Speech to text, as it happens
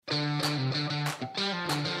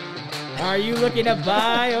Are you looking to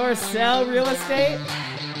buy or sell real estate?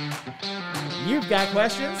 You've got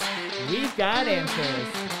questions, we've got answers.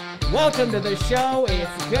 Welcome to the show.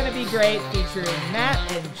 It's gonna be great, featuring Matt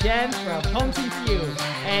and Jen from Home Team for You.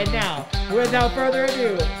 And now, without further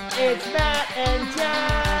ado, it's Matt and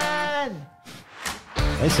Jen.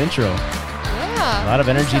 Nice intro. Yeah. A lot of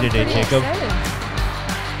energy today, Jacob. Excited.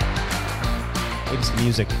 Maybe some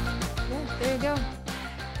music. Yeah, there you go.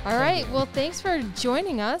 All right. Well, thanks for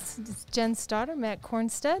joining us. It's Jen Stoddard, Matt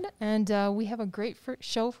Kornstead, and we have a great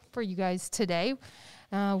show for you guys today.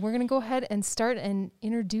 We're going to go ahead and start and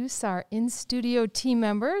introduce our in-studio team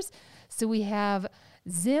members. So we have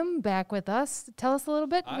Zim back with us. Tell us a little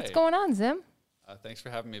bit. Hi. What's going on, Zim? Thanks for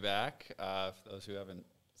having me back. For those who haven't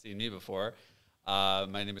seen me before,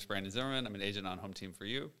 my name is Brandon Zimmerman. I'm an agent on Home Team for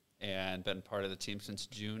You and been part of the team since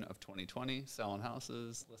June of 2020, selling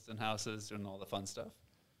houses, listing houses, doing all the fun stuff.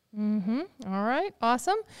 Mm-hmm. All right.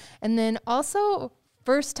 Awesome. And then also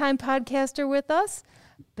first-time podcaster with us,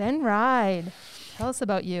 Ben Ride. Tell us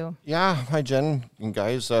about you. Yeah, hi Jen and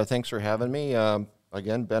guys. Thanks for having me.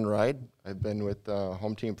 Again, Ben Ride. I've been with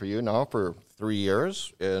Home Team for You now for 3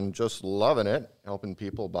 years and just loving it, helping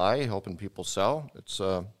people buy, helping people sell. It's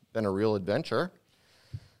been a real adventure.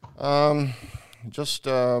 I'm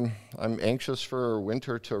anxious for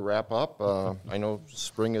winter to wrap up. I know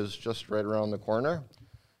spring is just right around the corner.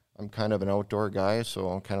 I'm kind of an outdoor guy, so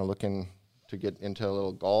I'm kind of looking to get into a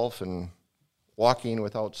little golf and walking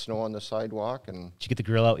without snow on the sidewalk and Did you get the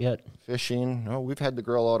grill out yet? fishing. No, we've had the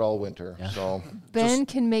grill out all winter. Yeah. So Ben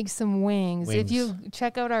can make some wings. If Wings. you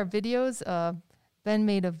check out our videos, Ben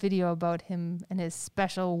made a video about him and his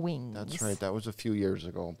special wings. that's right. That was a few years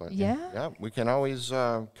ago, but Yeah? we can always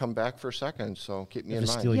come back for seconds. So keep me in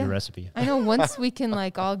Just mind. steal Yeah. your recipe. I know once we can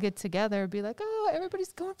all get together, be like, oh,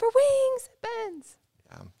 everybody's going for wings at Ben's.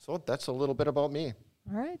 Yeah. So that's a little bit about me.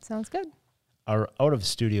 All right, sounds good. Our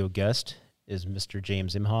out-of-studio guest is Mr.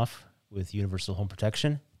 James Imhoff with Universal Home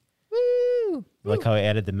Protection. Woo! You like how I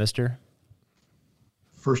added the Mr.?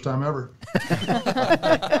 First time ever.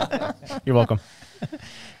 You're welcome.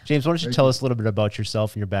 James, why don't you Thank tell you. us a little bit about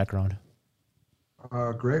yourself and your background?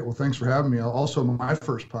 Great. Well, thanks for having me. Also, my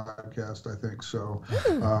first podcast, I think. So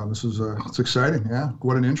this is it's exciting. Yeah.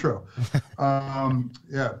 What an intro.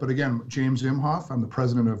 But again, James Imhoff. I'm the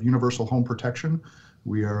president of Universal Home Protection.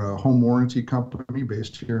 We are a home warranty company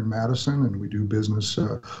based here in Madison, and we do business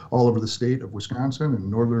all over the state of Wisconsin and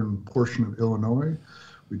northern portion of Illinois.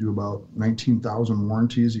 We do about 19,000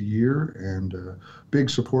 warranties a year, and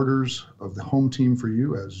big supporters of the Home Team for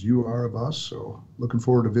You, as you are of us. So looking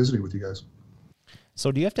forward to visiting with you guys. So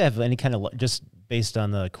do you have to have any kind of, just based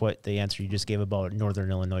on the answer you just gave about Northern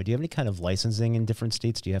Illinois, do you have any kind of licensing in different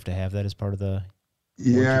states? Do you have to have that as part of the...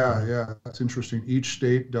 Yeah, that's interesting. Each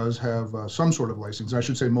state does have some sort of license. I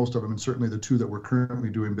should say most of them, and certainly the two that we're currently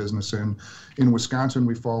doing business in. In Wisconsin,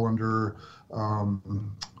 we fall under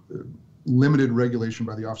limited regulation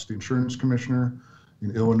by the Office of the Insurance Commissioner.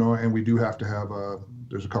 In Illinois, and we do have to have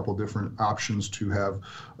there's a couple different options to have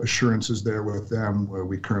assurances there with them.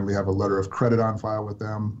 We currently have a letter of credit on file with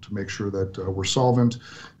them to make sure that we're solvent.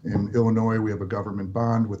 In Illinois, we have a government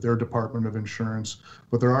bond with their Department of Insurance,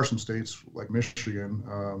 but there are some states like Michigan,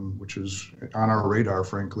 which is on our radar,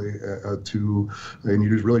 frankly, and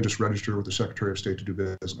you really just register with the Secretary of State to do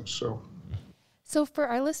business. So for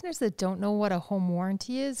our listeners that don't know what a home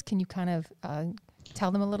warranty is, can you kind of tell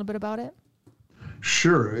them a little bit about it?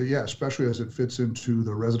 Sure. Yeah, especially as it fits into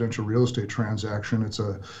the residential real estate transaction. It's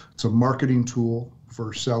a marketing tool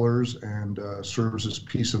for sellers and serves as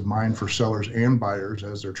peace of mind for sellers and buyers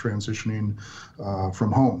as they're transitioning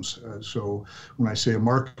from homes. So when I say a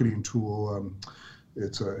marketing tool,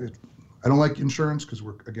 I don't like insurance because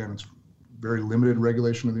it's very limited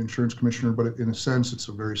regulation of the insurance commissioner, but in a sense, it's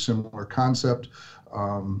a very similar concept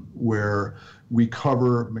where we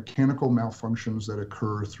cover mechanical malfunctions that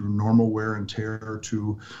occur through normal wear and tear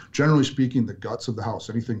to, generally speaking, the guts of the house,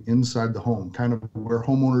 anything inside the home, kind of where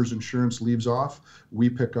homeowners insurance leaves off, we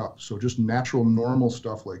pick up. So just natural, normal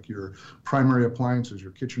stuff like your primary appliances,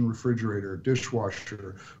 your kitchen refrigerator,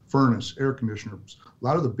 dishwasher, furnace, air conditioners, a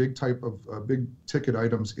lot of the big ticket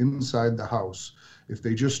items inside the house, if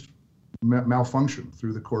they just malfunction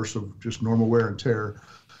through the course of just normal wear and tear,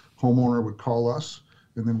 homeowner would call us,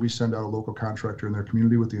 and then we send out a local contractor in their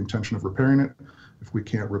community with the intention of repairing it. If we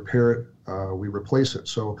can't repair it, we replace it.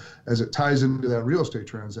 So as it ties into that real estate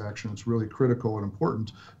transaction, it's really critical and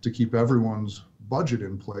important to keep everyone's budget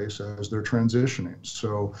in place as they're transitioning.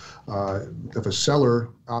 So if a seller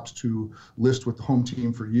opts to list with the Home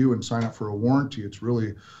Team for You and sign up for a warranty, it's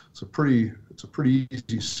a pretty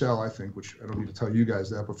easy sell, I think, which I don't need to tell you guys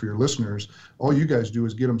that, but for your listeners, all you guys do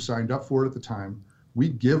is get them signed up for it at the time. We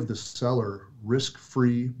give the seller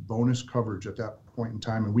risk-free bonus coverage at that point in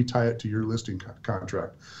time, and we tie it to your listing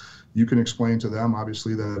contract. You can explain to them,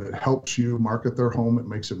 obviously, that it helps you market their home. It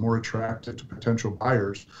makes it more attractive to potential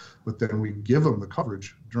buyers. But then we give them the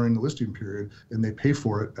coverage during the listing period, and they pay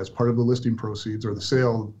for it as part of the listing proceeds or the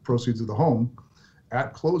sale proceeds of the home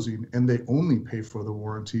at closing. And they only pay for the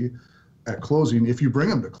warranty at closing if you bring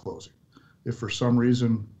them to closing. If for some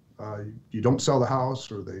reason you don't sell the house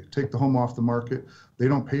or they take the home off the market, they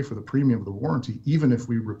don't pay for the premium of the warranty, even if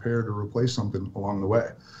we repaired or replace something along the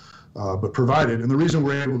way. But provided, and the reason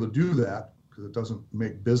we're able to do that, because it doesn't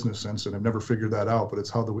make business sense, and I've never figured that out, but it's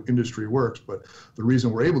how the industry works. But the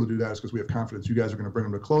reason we're able to do that is because we have confidence you guys are going to bring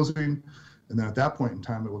them to closing, and then at that point in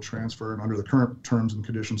time, it will transfer, and under the current terms and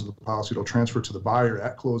conditions of the policy, it'll transfer to the buyer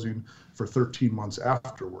at closing for 13 months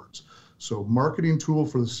afterwards. So marketing tool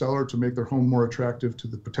for the seller to make their home more attractive to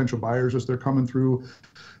the potential buyers as they're coming through.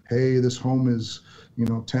 Hey, this home is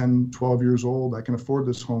 10, 12 years old. I can afford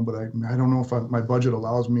this home, but I don't know if my budget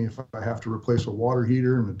allows me if I have to replace a water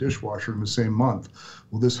heater and a dishwasher in the same month.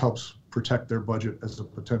 Well, this helps protect their budget as a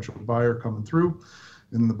potential buyer coming through.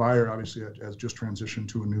 And the buyer obviously has just transitioned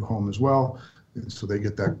to a new home as well. And so they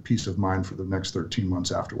get that peace of mind for the next 13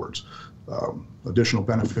 months afterwards. Additional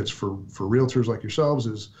benefits for realtors like yourselves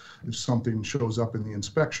is if something shows up in the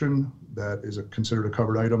inspection that is considered a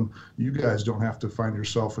covered item, you guys don't have to find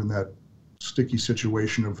yourself in that sticky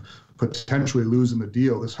situation of potentially losing the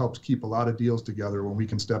deal. This helps keep a lot of deals together when we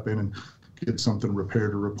can step in and get something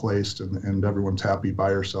repaired or replaced, and everyone's happy,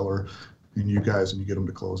 buyer, seller, and you guys, and you get them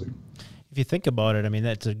to closing. If you think about it, I mean,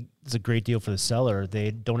 it's a great deal for the seller.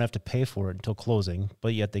 They don't have to pay for it until closing,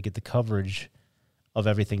 but yet they get the coverage of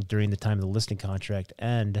everything during the time of the listing contract.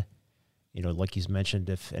 And, like you mentioned,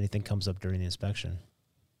 if anything comes up during the inspection.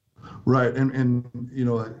 Right. And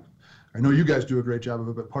I know you guys do a great job of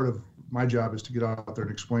it, but part of my job is to get out there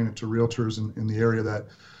and explain it to realtors in the area that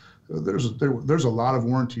there's a lot of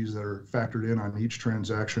warranties that are factored in on each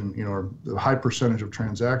transaction, or the high percentage of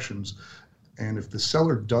transactions. And if the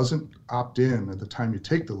seller doesn't opt in at the time you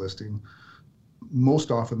take the listing,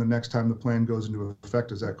 most often the next time the plan goes into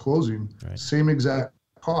effect is at closing, right. Same exact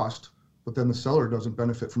cost, but then the seller doesn't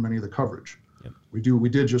benefit from any of the coverage. Yep. We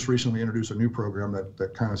did just recently introduce a new program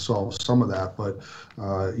that kind of solves some of that, but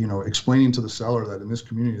explaining to the seller that in this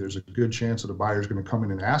community there's a good chance that a buyer is going to come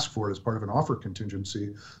in and ask for it as part of an offer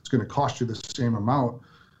contingency. It's going to cost you the same amount.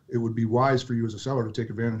 It would be wise for you as a seller to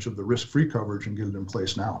take advantage of the risk-free coverage and get it in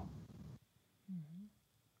place now.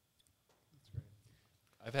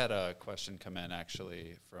 I've had a question come in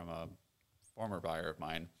actually from a former buyer of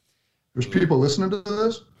mine. There's people listening to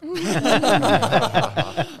this? What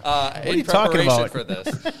are you talking about? For this.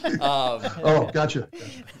 Gotcha.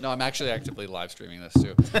 No, I'm actually actively live streaming this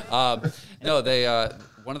too.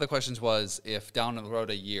 One of the questions was if down the road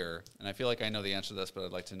a year, and I feel like I know the answer to this, but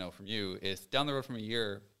I'd like to know from you, if down the road from a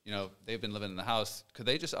year, they've been living in the house, could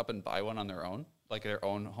they just up and buy one on their own, like their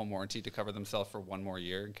own home warranty to cover themselves for one more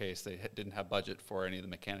year in case they didn't have budget for any of the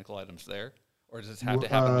mechanical items there? Or does this have to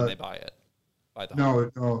happen when they buy it? No.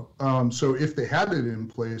 So if they had it in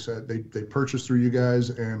place, they purchased through you guys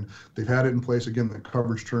and they've had it in place, again, the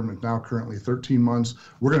coverage term is now currently 13 months.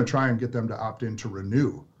 We're going to try and get them to opt in to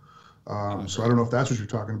renew. So I don't know if that's what you're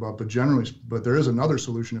talking about, but there is another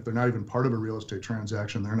solution. If they're not even part of a real estate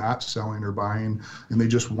transaction, they're not selling or buying, and they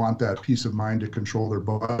just want that peace of mind to control their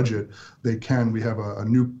budget, they can. We have a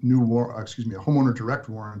homeowner direct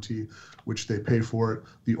warranty, which they pay for it.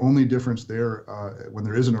 The only difference there, when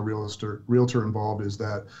there isn't a realtor involved, is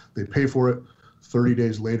that they pay for it. 30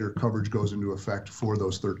 days later, coverage goes into effect for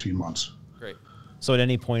those 13 months. Great. So at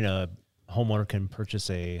any point, a homeowner can purchase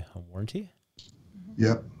a home warranty?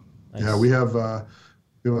 Yep. Nice. Yeah, we have a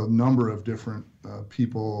number of different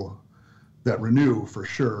people that renew for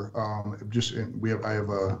sure. I have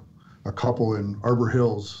a couple in Arbor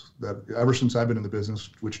Hills that ever since I've been in the business,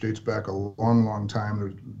 which dates back a long, long time.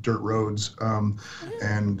 There's dirt roads, and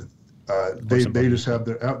they just have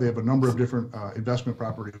they have a number of different investment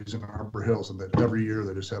properties in Arbor Hills, and that every year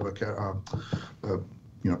they just have a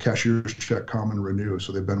cashier's check come and renew.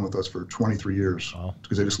 So they've been with us for 23 years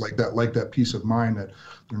because they just like that peace of mind that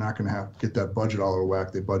they're not going to have to get that budget all out of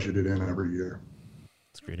whack. They budget it in every year.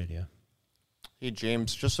 That's a great idea. Hey,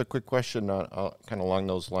 James, just a quick question kind of along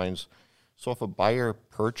those lines. So if a buyer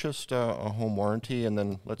purchased a home warranty and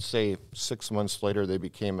then let's say 6 months later they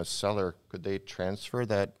became a seller, could they transfer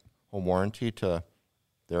that home warranty to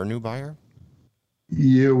their new buyer?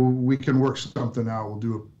 Yeah, we can work something out. We'll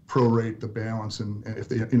do a prorate the balance, and if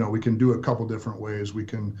they, we can do a couple different ways. We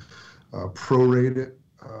can prorate it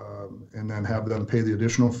and then have them pay the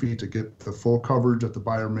additional fee to get the full coverage that the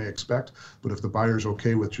buyer may expect. But if the buyer's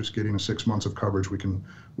okay with just getting 6 months of coverage, we can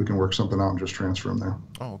work something out and just transfer them there.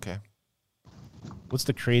 Oh, okay. What's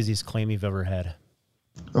the craziest claim you've ever had?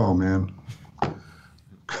 Oh man,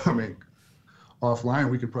 I mean, offline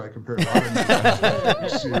we could probably compare a lot of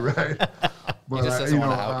things, you see, right? But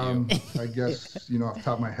I guess off the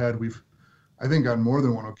top of my head, I think on more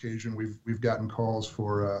than one occasion we've gotten calls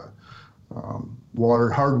for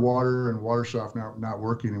hard water and water softener not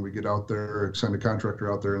working, and we get out there, send a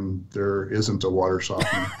contractor out there, and there isn't a water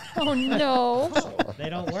softener. Oh no! They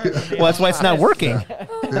don't work. Well, that's why it's not working.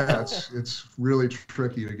 Yeah, it's really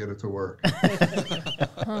tricky to get it to work.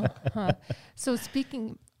 So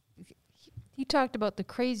speaking, you talked about the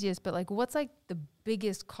craziest, but what's the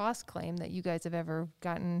biggest cost claim that you guys have ever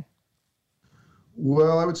gotten?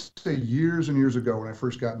 Well, I would say years and years ago when I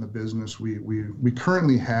first got in the business, we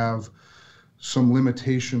currently have some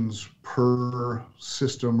limitations per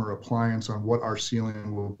system or appliance on what our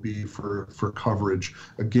ceiling will be for coverage.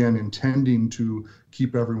 Again, intending to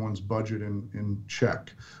keep everyone's budget in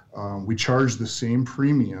check. We charge the same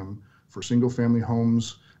premium for single family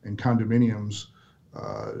homes and condominiums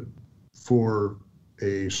for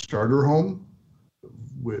a starter home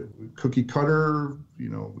with cookie cutter,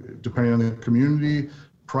 depending on the community,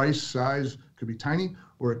 price, size, could be tiny,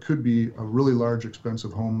 or it could be a really large,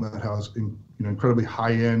 expensive home that has incredibly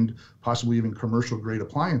high-end, possibly even commercial-grade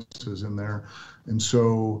appliances in there. And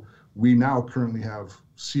so we now currently have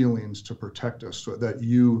ceilings to protect us so that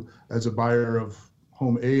you, as a buyer of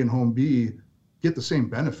home A and home B, get the same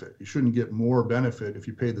benefit. You shouldn't get more benefit if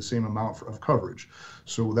you pay the same amount of coverage.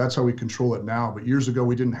 So that's how we control it now. But years ago,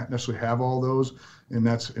 we didn't necessarily have all those, and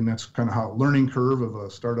that's kind of how learning curve of a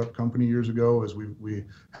startup company years ago is we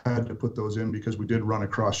had to put those in because we did run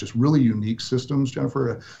across just really unique systems,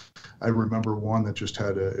 Jennifer. I remember one that just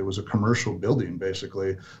had it was a commercial building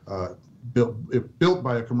basically. Built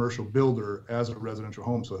by a commercial builder as a residential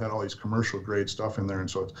home, so it had all these commercial grade stuff in there, and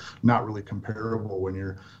so it's not really comparable when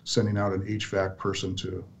you're sending out an HVAC person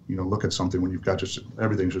to look at something when you've got just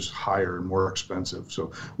everything's just higher and more expensive.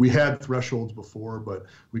 So we had thresholds before, but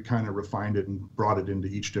we kind of refined it and brought it into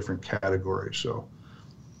each different category. So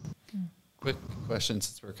quick question,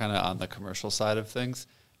 since we're kind of on the commercial side of things,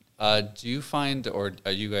 do you find, or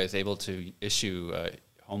are you guys able to issue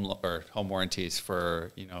home warranties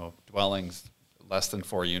for dwellings less than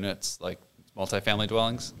 4 units, like multifamily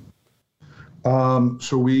dwellings?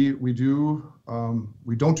 So we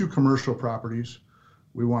don't do commercial properties.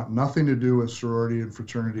 We want nothing to do with sorority and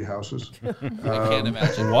fraternity houses. I can't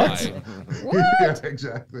imagine what? why. Yeah,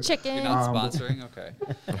 exactly. Chicken. You're not sponsoring? Okay.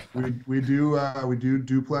 We do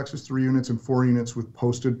duplexes, 3 units and 4 units with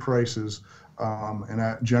posted prices.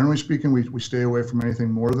 Generally speaking, we stay away from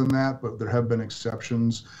anything more than that, but there have been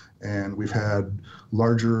exceptions, and we've had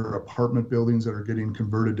larger apartment buildings that are getting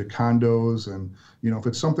converted to condos. And, if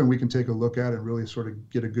it's something we can take a look at and really sort of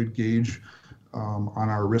get a good gauge on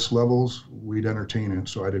our risk levels, we'd entertain it.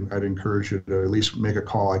 So I'd encourage you to at least make a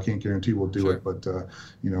call. I can't guarantee we'll do it, but,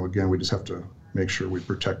 again, we just have to make sure we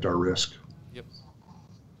protect our risk. Yep.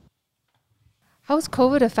 How's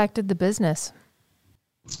COVID affected the business?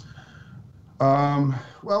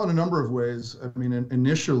 Well, in a number of ways. I mean,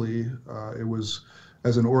 initially, it was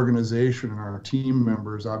as an organization and our team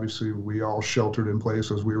members, obviously, we all sheltered in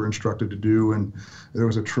place as we were instructed to do, and there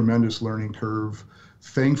was a tremendous learning curve.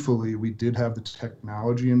 Thankfully, we did have the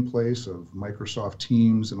technology in place of Microsoft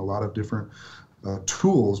Teams and a lot of different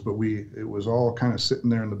tools, but it was all kind of sitting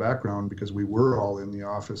there in the background because we were all in the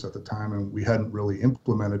office at the time and we hadn't really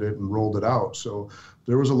implemented it and rolled it out. So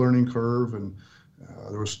there was a learning curve, and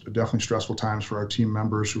there was definitely stressful times for our team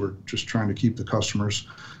members who were just trying to keep the customers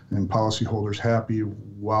and policyholders happy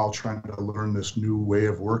while trying to learn this new way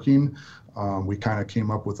of working. We kind of came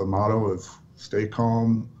up with a motto of stay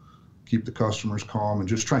calm, keep the customers calm, and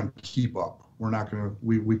just try and keep up. We're not going to,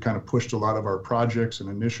 we kind of pushed a lot of our projects and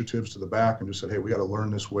initiatives to the back and just said, hey, we got to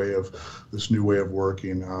learn this new way of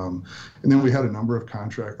working. And then we had a number of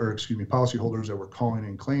policyholders that were calling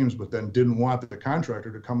in claims, but then didn't want the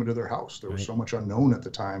contractor to come into their house. There was so much unknown at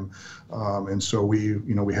the time. And so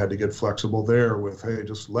we had to get flexible there with, hey,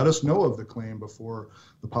 just let us know of the claim before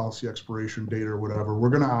the policy expiration date or whatever.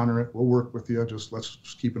 We're going to honor it. We'll work with you. Let's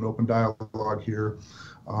just keep an open dialogue here.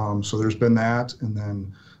 So there's been that. And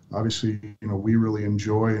then obviously, we really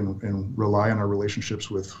enjoy and rely on our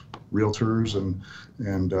relationships with realtors,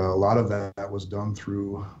 and a lot of that was done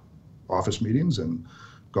through office meetings and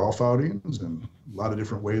golf outings and a lot of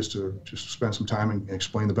different ways to just spend some time and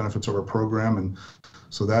explain the benefits of our program. And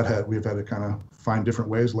so we've had to kind of find different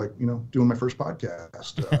ways, like, doing my first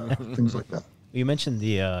podcast, things like that. You mentioned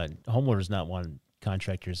the homeowners not wanting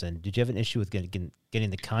contractors in. Did you have an issue with getting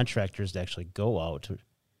the contractors to actually go out?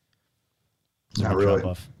 Not really.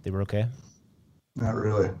 They were okay? Not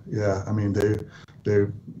really. Yeah. I mean,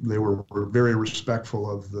 they were very respectful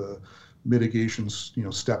of the mitigations,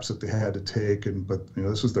 steps that they had to take, but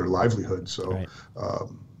this is their livelihood. So, right.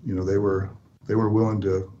 They were willing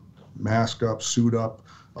to mask up, suit up,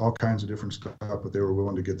 all kinds of different stuff, but they were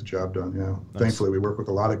willing to get the job done. Yeah. Nice. Thankfully, we work with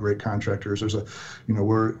a lot of great contractors. There's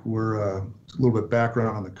we're a little bit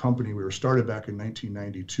background on the company. We were started back in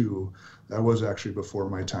 1992. That was actually before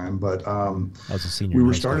my time, but I was a senior. We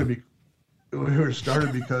were started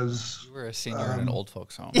because you were a senior in an old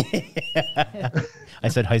folks home. I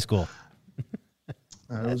said high school.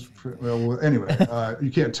 Anyway,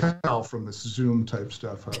 you can't tell from this Zoom type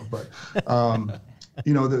stuff, but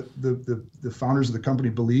the founders of the company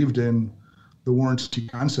believed in the warranty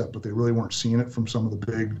concept, but they really weren't seeing it from some of the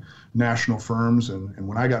big national firms. And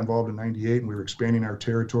when I got involved in '98 and we were expanding our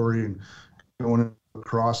territory and going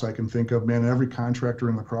across, I can think of, man, every contractor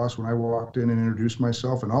in La Crosse, when I walked in and introduced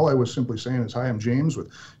myself, and all I was simply saying is, hi, I'm James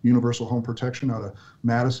with Universal Home Protection out of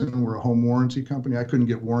Madison. We're a home warranty company. I couldn't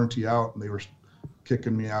get warranty out, and they were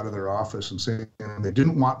kicking me out of their office and saying they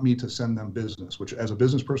didn't want me to send them business, which as a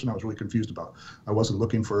business person, I was really confused about. I wasn't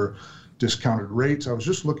looking for discounted rates. I was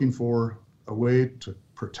just looking for a way to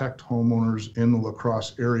protect homeowners in the La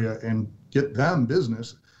Crosse area and get them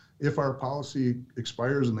business. If our policy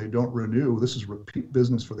expires and they don't renew, this is repeat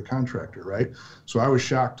business for the contractor, right? So I was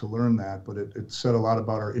shocked to learn that, but it said a lot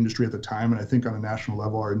about our industry at the time. And I think on a national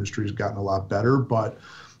level, our industry has gotten a lot better, but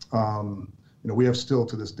we have still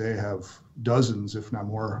to this day have dozens, if not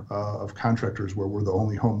more, of contractors where we're the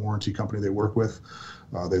only home warranty company they work with.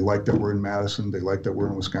 They like that we're in Madison. They like that we're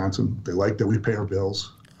in Wisconsin. They like that we pay our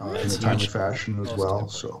bills in a timely fashion as well.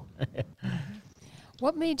 So,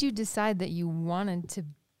 what made you decide that you wanted to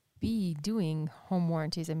be doing home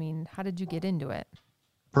warranties? I mean, how did you get into it?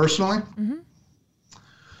 Personally? Mm-hmm.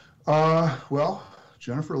 Well,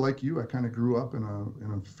 Jennifer, like you, I kind of grew up in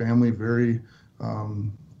a family very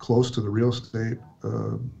close to the real estate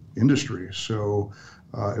industry. So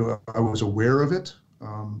I was aware of it.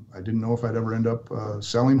 I didn't know if I'd ever end up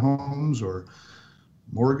selling homes or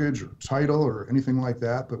mortgage or title or anything like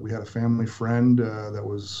that, but we had a family friend that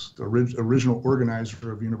was the original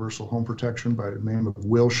organizer of Universal Home Protection by the name of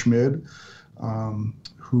Will Schmid,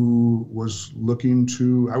 who was looking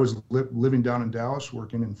to, I was living down in Dallas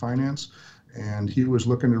working in finance, and he was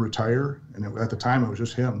looking to retire, and at the time it was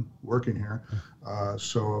just him working here.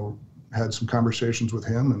 So had some conversations with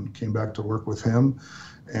him and came back to work with him.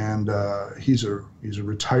 And he's a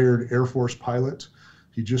retired Air Force pilot.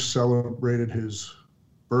 He just celebrated his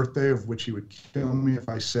birthday, of which he would kill me if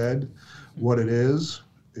I said what it is.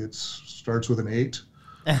 It starts with an 8.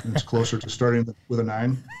 And it's closer to starting with a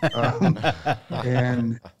 9.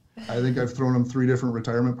 And I think I've thrown him 3 different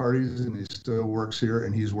retirement parties, and he still works here,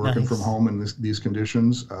 and he's working from home in these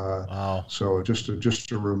conditions. Wow. So just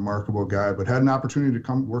a remarkable guy, but had an opportunity to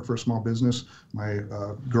come work for a small business. My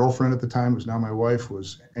girlfriend at the time, who's now my wife,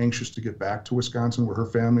 was anxious to get back to Wisconsin, where her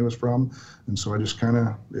family was from. And so I just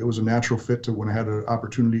it was a natural fit to when I had an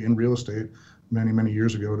opportunity in real estate many, many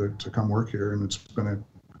years ago to come work here. And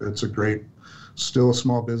it's a great, still a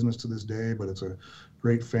small business to this day, but it's a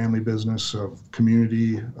great family business of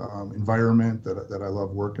community environment that I love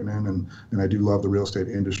working in, and I do love the real estate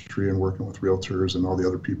industry and working with realtors and all the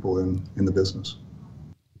other people in the business.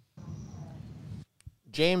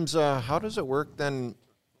 James, how does it work then?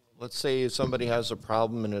 Let's say somebody has a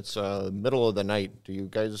problem and it's middle of the night. Do you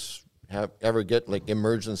guys ever get like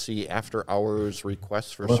emergency after hours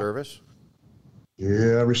requests for service?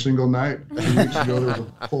 Yeah, every single night. A few weeks ago,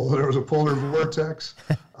 there was a polar vortex.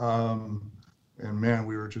 And man,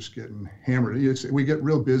 we were just getting hammered. We get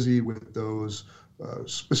real busy with those,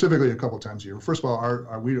 specifically a couple of times a year. First of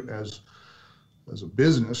all, we as a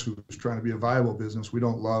business who's trying to be a viable business, we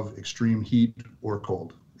don't love extreme heat or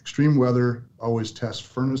cold. Extreme weather always tests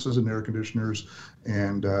furnaces and air conditioners,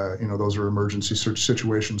 and those are emergency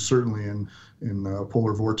situations. Certainly in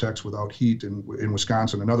polar vortex without heat in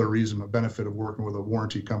Wisconsin. Another reason, a benefit of working with a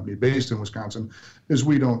warranty company based in Wisconsin, is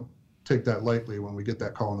we don't take that lightly when we get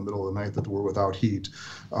that call in the middle of the night that we're without heat.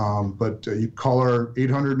 But you call our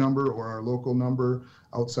 800 number or our local number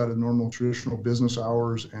outside of normal traditional business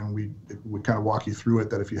hours, and we kind of walk you through it,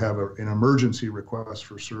 that if you have an emergency request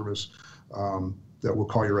for service, that we'll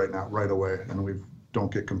call you right away. And we've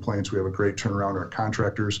don't get complaints. We have a great turnaround. Our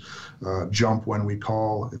contractors jump when we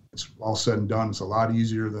call. It's all said and done. It's a lot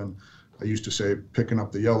easier than, I used to say, picking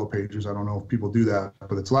up the yellow pages. I don't know if people do that,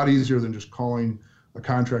 but it's a lot easier than just calling a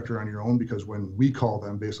contractor on your own, because when we call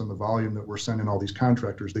them, based on the volume that we're sending all these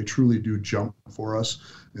contractors, they truly do jump for us,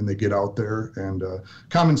 and they get out there. And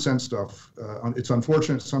common sense stuff. It's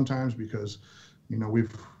unfortunate sometimes because,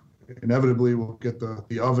 we've inevitably we'll get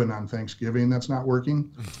the oven on Thanksgiving that's not working,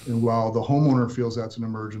 and while the homeowner feels that's an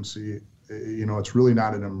emergency, it's really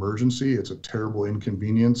not an emergency. It's a terrible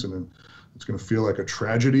inconvenience, and it's going to feel like a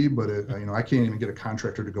tragedy. But I can't even get a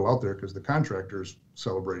contractor to go out there because the contractor's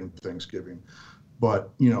celebrating Thanksgiving.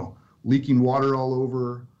 But, leaking water all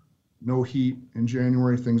over, no heat in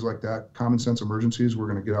January, things like that, common sense emergencies, we're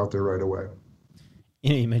going to get out there right away.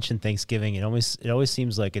 You mentioned Thanksgiving. It always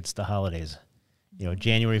seems like it's the holidays.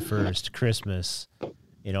 January 1st, Christmas,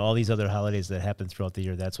 all these other holidays that happen throughout the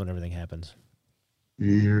year. That's when everything happens.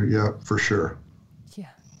 Yeah, for sure. Yeah.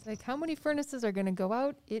 It's like, how many furnaces are going to go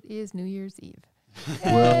out? It is New Year's Eve.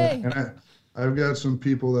 Well, and I've got some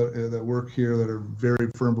people that work here that are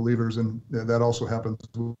very firm believers, and that also happens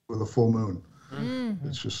with a full moon.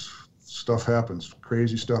 It's just stuff happens,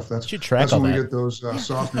 crazy stuff. That's when we get those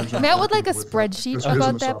softeners. Matt would like a spreadsheet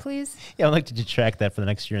about that, please. Yeah, I'd like to track that for the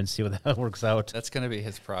next year and see how it works out. That's going to be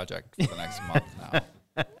his project for the next month now.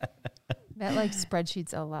 Matt likes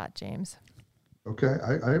spreadsheets a lot, James. Okay,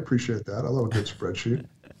 I appreciate that. I love a good spreadsheet.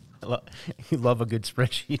 You love a good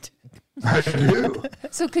spreadsheet. I do.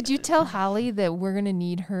 So could you tell Holly that we're going to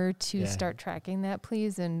need her to start tracking that,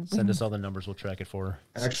 please? And send us all the numbers. We'll track it for her.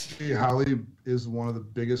 Actually, Holly is one of the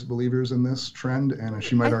biggest believers in this trend, and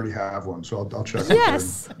she might already have one. So I'll check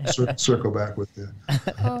yes. with her and circle back with you.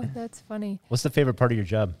 Oh, that's funny. What's the favorite part of your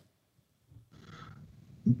job?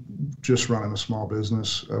 Just running a small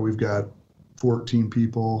business. We've got 14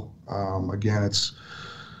 people. Again, it's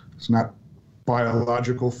not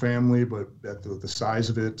biological family, but at the size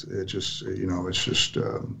of it, it's just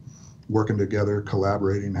working together,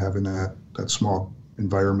 collaborating, having that small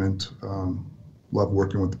environment. Love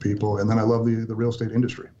working with the people, and then I love the real estate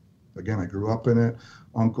industry. Again, I grew up in it.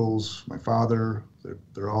 Uncles, my father,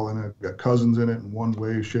 they're all in it. Got cousins in it in one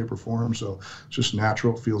way, shape, or form. So it's just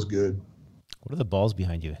natural. It feels good. What are the balls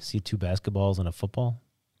behind you? I see 2 basketballs and a football.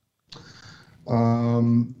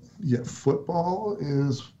 Yeah, football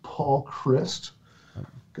is Paul Christ.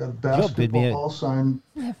 Got a basketball signed.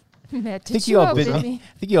 Matt, I think you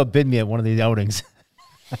outbid me at one of these outings.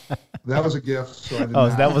 That was a gift. So I did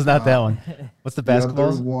that was not that one. What's the basketballs? The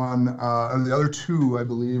other one, and the other 2, I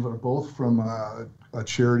believe, are both from a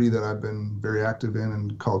charity that I've been very active in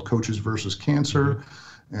and called Coaches versus Cancer.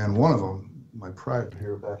 And one of them, my pride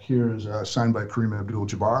back here, is signed by Kareem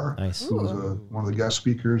Abdul-Jabbar, nice. who was one of the guest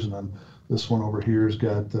speakers. And then this one over here has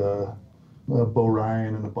got Bo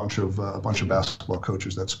Ryan and a bunch of basketball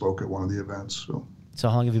coaches that spoke at one of the events. So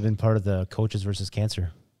how long have you been part of the Coaches versus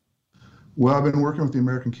Cancer? Well, I've been working with the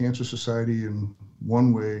American Cancer Society in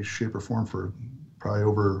one way, shape, or form for probably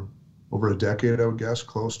over a decade, I would guess,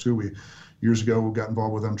 close to. Years ago, we got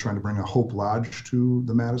involved with them trying to bring a Hope Lodge to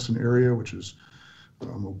the Madison area, which is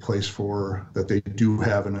a place that they do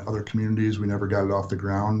have in other communities. We never got it off the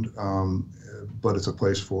ground, but it's a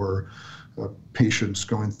place for patients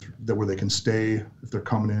going through that where they can stay if they're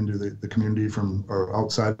coming into the community from or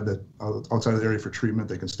outside of the area for treatment.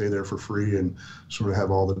 They can stay there for free and sort of have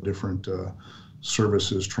all the different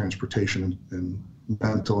services, transportation, and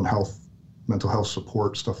mental health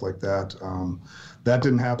support, stuff like that. That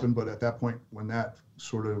didn't happen, but at that point, when that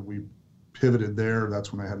we pivoted there,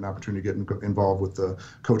 that's when I had an opportunity to get involved with the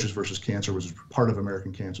Coaches versus Cancer, which is part of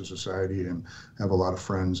American Cancer Society, and have a lot of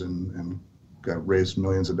friends and got raised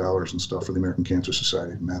millions of dollars and stuff for the American Cancer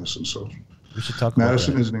Society in Madison. So we should talk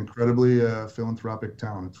Madison about that. is an incredibly philanthropic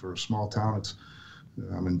town. It's for a small town.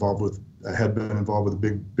 I had been involved with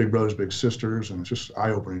the Big Brothers Big Sisters, and it's just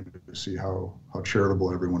eye-opening to see how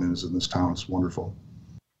charitable everyone is in this town. It's wonderful.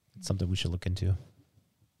 It's something we should look into.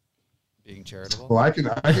 Being charitable? Well, I can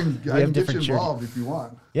get you involved if you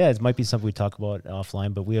want. Yeah, it might be something we talk about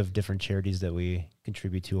offline, but we have different charities that we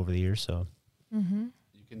contribute to over the years. So you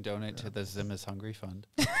can donate to the Zim is Hungry Fund.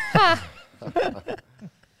 I'm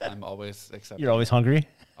always accepting. You're always hungry?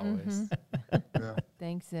 Always. Yeah.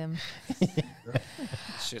 Thanks, Zim.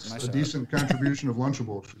 Shoot my A shot. decent contribution of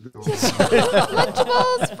Lunchables.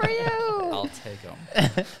 Lunchables for you. I'll take them.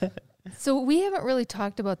 So we haven't really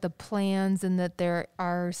talked about the plans and that there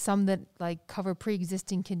are some that cover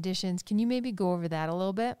pre-existing conditions. Can you maybe go over that a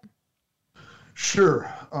little bit?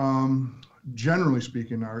 Sure. generally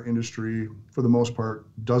speaking, our industry, for the most part,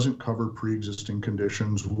 doesn't cover pre-existing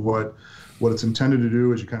conditions. What it's intended to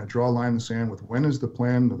do is you kind of draw a line in the sand with when is the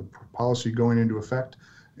plan, the policy going into effect,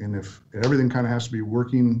 and if everything kind of has to be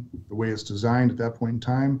working the way it's designed at that point in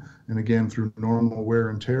time, and again, through normal wear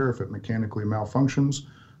and tear, if it mechanically malfunctions,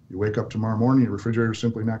 you wake up tomorrow morning, your refrigerator's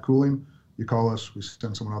simply not cooling, you call us, we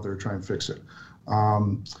send someone out there to try and fix it.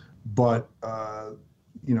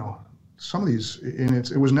 Some of these, and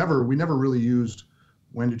we never really used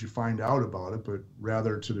when did you find out about it, but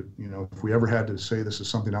rather if we ever had to say this is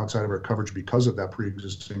something outside of our coverage because of that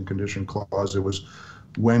pre-existing condition clause, it was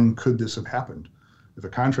when could this have happened? If a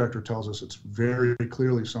contractor tells us it's very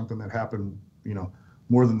clearly something that happened,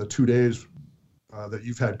 more than the 2 days that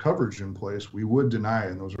you've had coverage in place, we would deny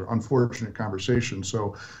it. And those are unfortunate conversations.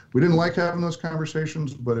 So we didn't like having those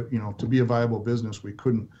conversations, but to be a viable business, we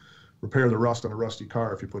couldn't repair the rust on a rusty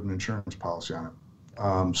car if you put an insurance policy on it.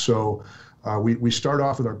 We start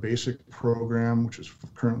off with our basic program, which is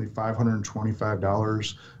currently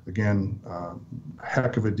 $525. Again,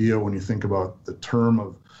 heck of a deal when you think about the term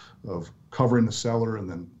of covering the seller, and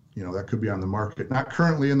then that could be on the market, not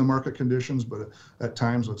currently in the market conditions, but at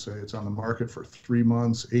times, let's say it's on the market for 3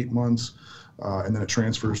 months, 8 months, and then it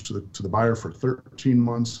transfers to the buyer for 13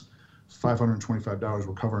 months. $525.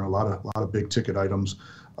 We're covering a lot of big ticket items.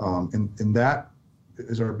 And that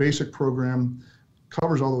is our basic program.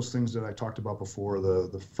 Covers all those things that I talked about before,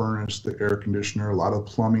 the furnace, the air conditioner, a lot of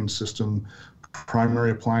plumbing system,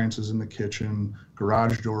 primary appliances in the kitchen,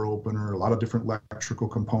 garage door opener, a lot of different electrical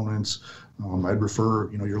components. I'd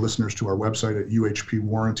refer your listeners to our website at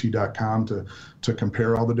uhpwarranty.com to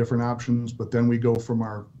compare all the different options. But then we go from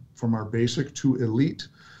our basic to elite,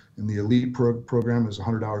 and the elite program is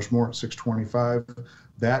 $100 more at $625.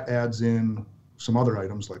 That adds in some other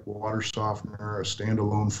items like water softener, a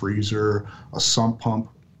standalone freezer, a sump pump.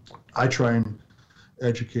 I try and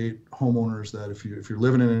educate homeowners that if you're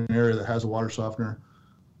living in an area that has a water softener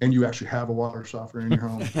and you actually have a water softener in your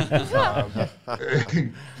home,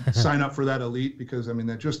 sign up for that elite, because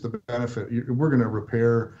that just the benefit. We're going to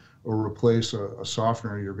repair or replace a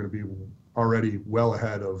softener, you're going to be already well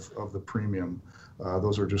ahead of the premium.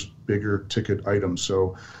 Those are just bigger ticket items.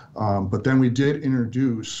 So, but then we did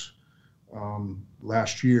introduce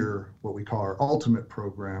last year what we call our ultimate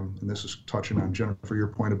program, and this is touching on, Jennifer, your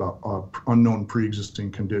point about unknown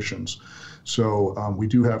pre-existing conditions. So we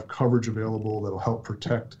do have coverage available that'll help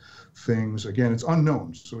protect things. Again, it's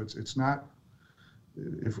unknown, so it's not,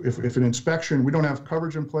 if an inspection, we don't have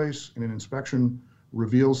coverage in place and an inspection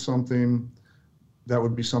reveals something, that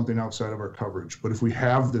would be something outside of our coverage. But if we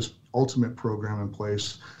have this ultimate program in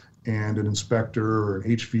place and an inspector or an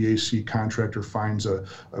HVAC contractor finds a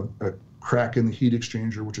crack in the heat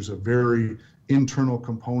exchanger, which is a very internal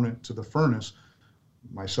component to the furnace,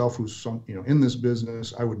 myself, who's in this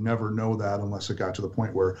business, I would never know that unless it got to the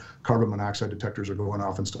point where carbon monoxide detectors are going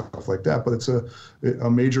off and stuff like that. But it's a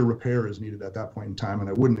major repair is needed at that point in time, and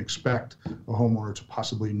I wouldn't expect a homeowner to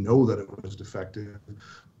possibly know that it was defective.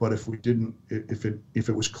 But if we didn't, if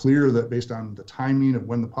it was clear that based on the timing of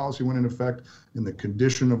when the policy went into effect and the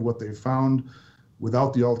condition of what they found,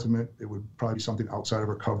 without the ultimate, it would probably be something outside of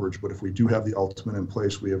our coverage. But if we do have the ultimate in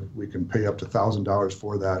place, we can pay up to $1,000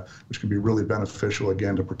 for that, which can be really beneficial,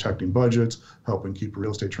 again, to protecting budgets, helping keep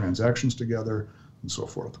real estate transactions together, and so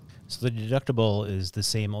forth. So the deductible is the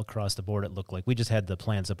same across the board, it looked like. We just had the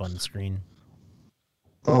plans up on the screen.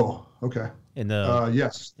 Oh, okay. And the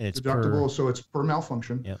yes, and it's deductible. So it's per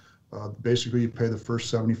malfunction. Yep. Basically, you pay the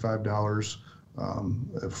first $75.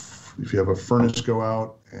 If you have a furnace go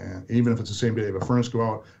out, and even if it's the same day, if a furnace go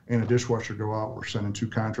out and a dishwasher go out, we're sending 2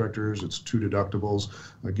 contractors. It's 2 deductibles.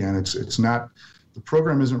 Again, it's not, the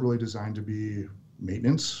program isn't really designed to be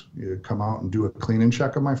maintenance. You come out and do a clean and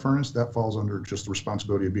check of my furnace. That falls under just the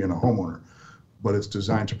responsibility of being a homeowner. But it's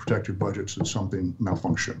designed to protect your budget should something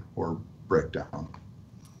malfunction or break down.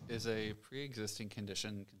 Is a pre-existing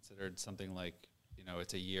condition considered something like,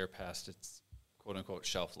 it's a year past its quote-unquote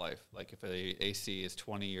shelf life? Like if a AC is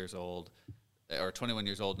 20 years old or 21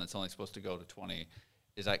 years old and it's only supposed to go to 20,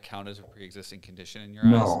 does that count as a pre-existing condition in your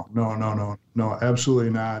eyes? No, absolutely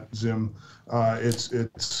not, Zim.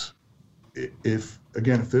 It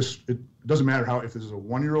doesn't matter if this is a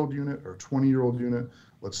 1-year-old unit or a 20-year-old unit.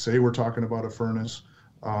 Let's say we're talking about a furnace.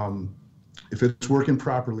 If it's working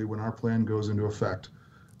properly when our plan goes into effect,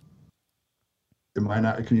 can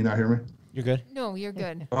you not hear me? You're good? No, you're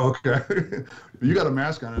good. Okay. You got a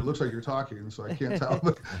mask on. It looks like you're talking, so I can't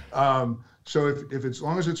tell. So if it's, as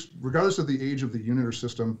long as it's, regardless of the age of the unit or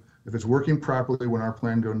system, if it's working properly when our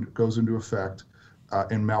plan goes into effect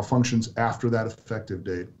and malfunctions after that effective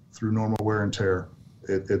date through normal wear and tear,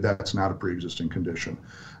 that's not a pre-existing condition.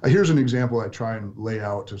 Here's an example I try and lay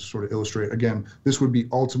out to sort of illustrate. Again, this would be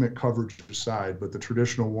ultimate coverage aside, but the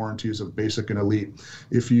traditional warranties of basic and elite.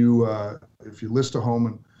 If you list a home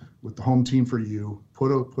and with the home team for you,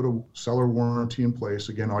 put a seller warranty in place.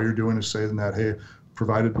 Again, all you're doing is saying that, hey,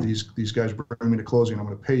 provided these guys bring me to closing, I'm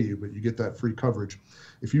going to pay you, but you get that free coverage.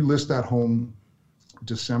 If you list that home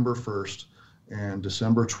December 1st and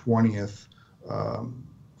December 20th,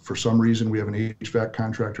 for some reason we have an HVAC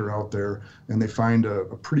contractor out there and they find a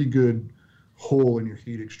pretty good hole in your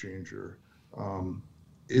heat exchanger,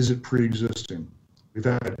 is it pre-existing? We've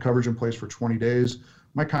had coverage in place for 20 days.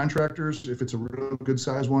 My contractors, if it's a real good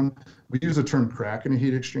size one, we use the term crack in a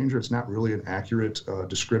heat exchanger. It's not really an accurate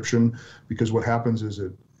description, because what happens is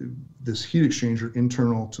this heat exchanger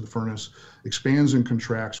internal to the furnace expands and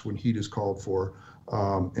contracts when heat is called for,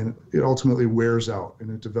 and it ultimately wears out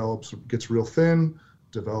and it gets real thin,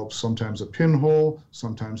 develops sometimes a pinhole,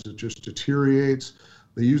 sometimes it just deteriorates.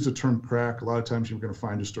 They use the term crack. A lot of times you're going to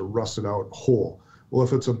find just a rusted out hole. Well,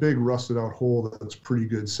 if it's a big rusted out hole that's pretty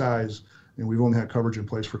good size, and we've only had coverage in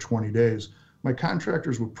place for 20 days, my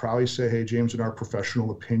contractors would probably say, hey, James, in our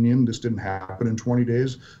professional opinion, this didn't happen in 20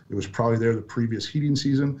 days. It was probably there the previous heating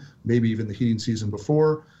season, maybe even the heating season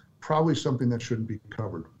before, probably something that shouldn't be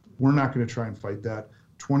covered. We're not going to try and fight that.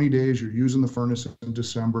 20 days, you're using the furnace in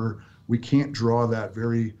December. We can't draw that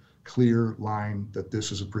very clear line that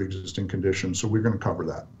this is a pre-existing condition, so we're going to cover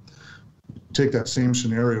that. Take that same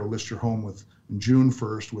scenario, list your home with June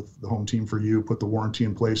 1st with the home team for you, put the warranty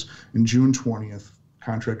in place, and June 20th,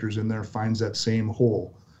 contractors in there finds that same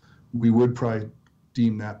hole. We would probably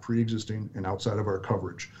deem that pre-existing and outside of our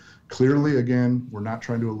coverage. Clearly, again, we're not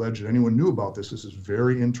trying to allege that anyone knew about this. This is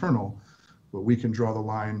very internal, but we can draw the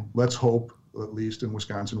line. Let's hope, at least in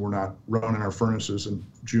Wisconsin, we're not running our furnaces in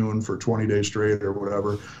June for 20 days straight or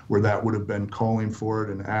whatever, where that would have been calling for it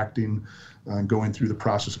and acting and going through the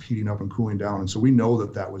process of heating up and cooling down. And so we know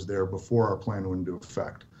that that was there before our plan went into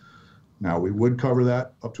effect. Now, we would cover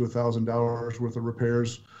that up to $1,000 worth of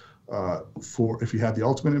repairs for if you had the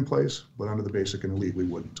ultimate in place, but under the basic and elite, we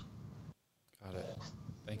wouldn't. Got it.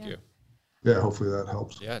 Thank you. Yeah, hopefully that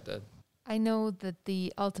helps. Yeah, it did. I know that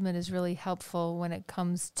the ultimate is really helpful when it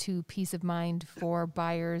comes to peace of mind for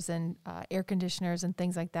buyers and air conditioners and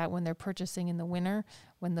things like that when they're purchasing in the winter,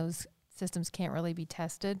 when those systems can't really be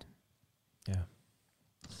tested. Yeah.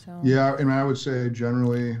 So. Yeah, and I would say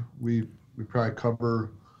generally we probably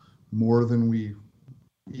cover more than we,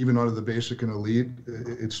 even under the basic and elite.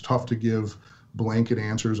 It's tough to give blanket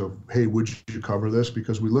answers of, hey, would you cover this?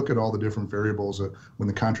 Because we look at all the different variables when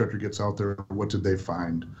the contractor gets out there, what did they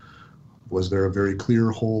find? Was there a very clear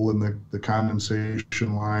hole in the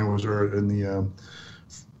condensation line? Was there in the,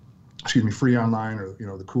 Freon line or,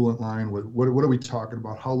 the coolant line? What are we talking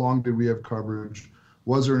about? How long did we have coverage?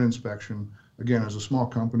 Was there an inspection? Again, as a small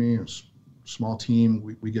company, a small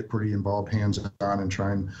team, we get pretty involved hands-on and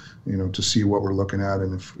trying, to see what we're looking at.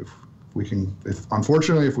 And if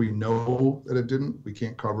unfortunately, if we know that it didn't, we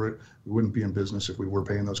can't cover it. We wouldn't be in business if we were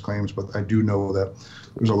paying those claims. But I do know that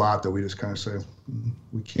there's a lot that we just kind of say,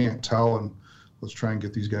 we can't tell, and let's try and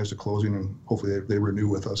get these guys to closing, and hopefully they renew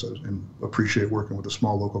with us and appreciate working with a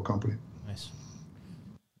small local company. Nice.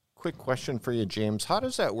 Quick question for you, James. How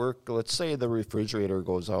does that work? Let's say the refrigerator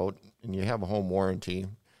goes out and you have a home warranty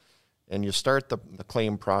and you start the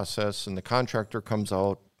claim process and the contractor comes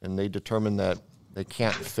out and they determine that they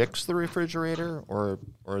can't fix the refrigerator or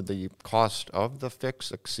the cost of the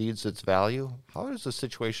fix exceeds its value. How is a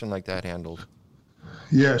situation like that handled?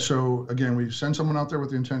 Yeah, so again, we send someone out there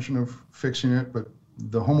with the intention of fixing it, but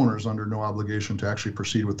the homeowner is under no obligation to actually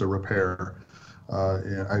proceed with the repair.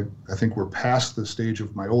 And I think we're past the stage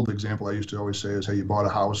of my old example I used to always say is, hey, you bought a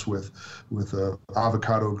house with a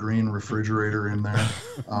avocado green refrigerator in there.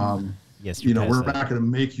 Yes, we're not going to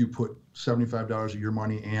make you put $75 of your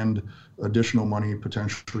money and additional money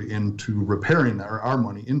potentially into repairing that, or our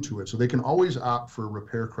money into it. So they can always opt for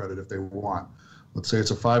repair credit if they want. Let's say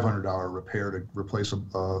it's a $500 repair to replace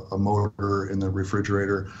a motor in the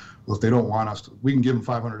refrigerator. Well, if they don't want us to, we can give them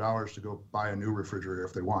 $500 to go buy a new refrigerator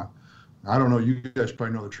if they want. I don't know. You guys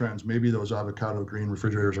probably know the trends. Maybe those avocado green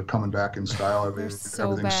refrigerators are coming back in style. Everything's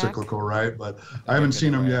cyclical, right? But I haven't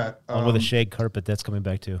seen them yet. One with a shag carpet, that's coming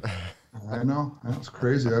back too. I know. That's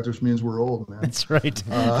crazy. That just means we're old, man. That's right.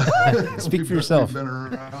 Speak for yourself. We've been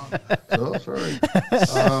around. So sorry.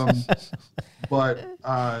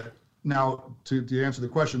 Now, to answer the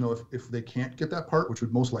question, though, if they can't get that part, which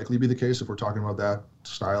would most likely be the case if we're talking about that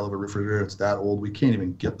style of a refrigerator, it's that old, we can't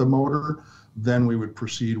even get the motor, then we would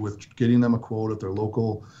proceed with getting them a quote at their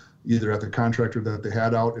local either at the contractor that they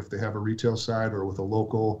had out if they have a retail side, or with a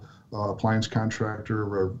local appliance contractor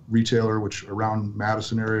or a retailer, which around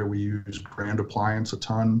Madison area, we use Grand Appliance a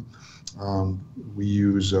ton. We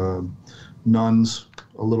use Nuns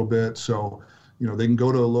a little bit. So, they can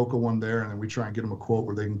go to a local one there, and then we try and get them a quote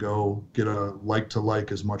where they can go get a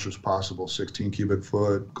like-to-like as much as possible, 16 cubic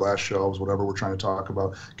foot, glass shelves, whatever we're trying to talk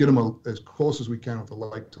about. Get them as close as we can with a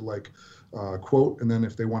like-to-like quote, and then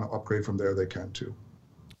if they want to upgrade from there, they can too.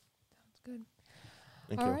 Sounds good.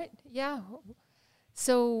 Thank All you. right. Yeah.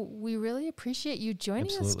 So we really appreciate you joining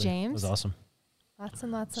us, Absolutely. It James. was awesome. Lots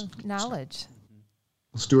and lots of knowledge.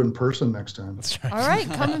 Let's do it in person next time. That's right. All right.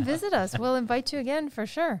 Come and visit us. We'll invite you again for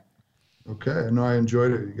sure. Okay. No, I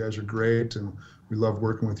enjoyed it. You guys are great, and we love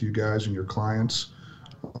working with you guys and your clients.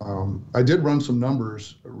 I did run some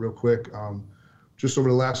numbers real quick. Just over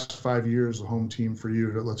the last 5 years, the home team for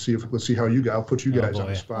you. Let's see how you guys. I'll put you guys on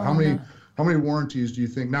boy. the spot. Oh, How many warranties do you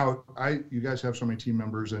think? Now, you guys have so many team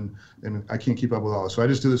members, and I can't keep up with all this. So I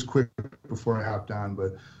just did this quick before I hopped on.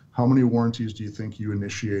 But how many warranties do you think you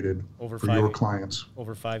initiated Over for 5 your clients?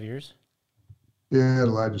 Over 5 years. Yeah,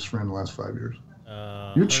 I just ran the last 5 years.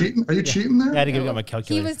 You're cheating? Are you cheating there? I had to give you my He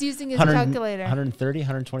calculator. was using his 100 calculator. 130,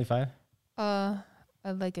 125.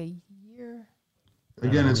 Like a year.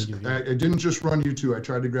 Again, Let me give you- I didn't just run you two. I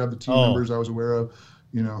tried to grab the team Oh. members I was aware of.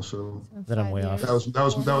 So Then I'm way off. that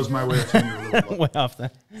was my way of telling you a little bit. Way off then.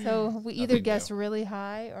 So we either Nothing guess really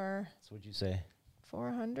high or So what'd you say?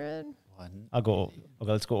 400. One. I'll go.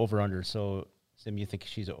 Okay, let's go over under. So, Sim, you think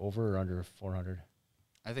she's over or under 400?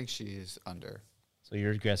 I think she's under. So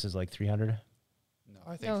your guess is like 300? No,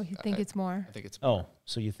 I think. No, you think it's more. I think it's. Oh,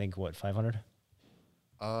 so you think what, 500?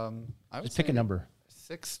 I would Just pick a say number.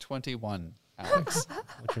 621. Alex.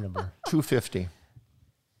 What's your number? 250.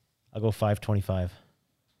 I'll go 525.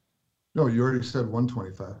 No, you already said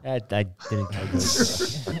 125 I didn't calculate.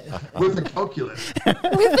 with the calculator.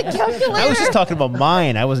 With the calculator. I was just talking about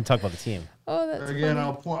mine. I wasn't talking about the team. Oh, that's Again,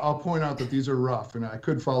 funny. I'll point out that these are rough, and I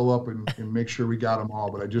could follow up and make sure we got them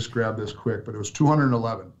all, but I just grabbed this quick. But it was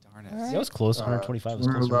 211. Darn it. That was close. 125 was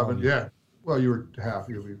close. 211. Yeah. Well, you were half.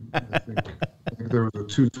 I think there was a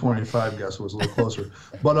 225 guess was a little closer.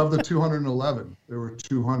 But of the 211, there were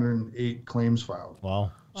 208 claims filed.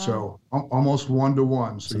 Wow. So almost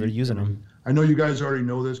 1-to-1. So they're using them. I know you guys already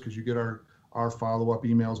know this because you get our follow-up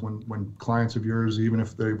emails when clients of yours, even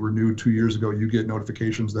if they renewed 2 years ago, you get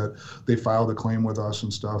notifications that they filed a claim with us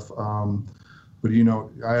and stuff. But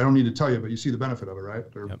I don't need to tell you, but you see the benefit of it, right?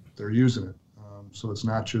 They're using it. So it's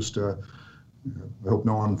not just I hope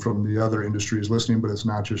no one from the other industry is listening, but it's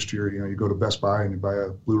not just you go to Best Buy and you buy a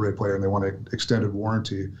Blu-ray player and they want an extended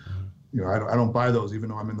warranty. I don't buy those even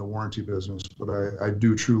though I'm in the warranty business, but I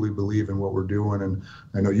do truly believe in what we're doing, and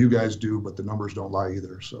I know you guys do, but the numbers don't lie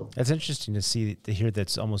either. So That's interesting to hear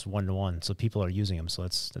that's almost 1-to-1. So people are using them. So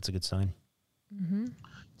that's a good sign.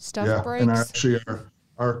 Stuff breaks. and actually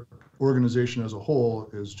our organization as a whole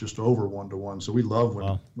is just over 1-to-1. So we love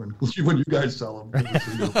when you guys sell them.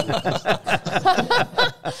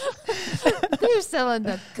 They're selling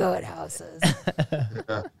the good houses.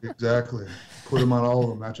 Yeah, exactly. Put them on all of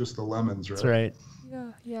them, not just the lemons, right? That's right.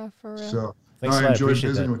 Yeah, for real. So Thanks a I lot. enjoyed Appreciate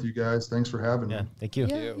visiting that. with you guys. Thanks for having Yeah. me. Thank you.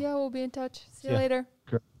 yeah, we'll be in touch. See you Yeah. later.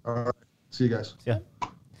 Okay. All right. See you guys. Yeah.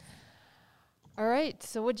 All right.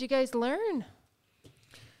 So what'd you guys learn?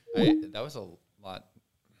 That was a lot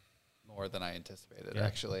more than I anticipated, Yeah.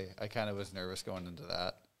 actually. I kind of was nervous going into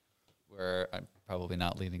that, where I'm probably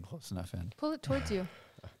not leaning close enough in. Pull it towards you.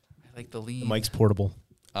 I like the lean. The mic's portable.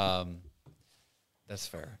 That's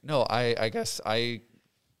fair. No, I guess I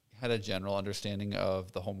had a general understanding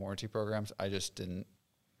of the home warranty programs. I just didn't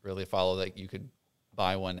really follow that you could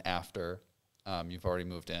buy one after you've already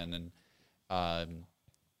moved in. And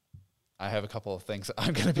I have a couple of things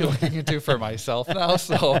I'm going to be looking into for myself now.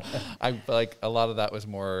 So I like a lot of that was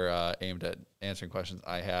more aimed at answering questions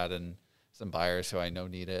I had and some buyers who I know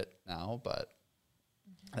need it now, but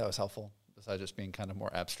that was helpful besides just being kind of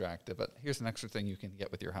more abstract. But here's an extra thing you can get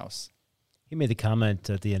with your house. He made the comment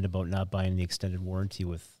at the end about not buying the extended warranty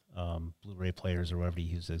with Blu-ray players or whatever he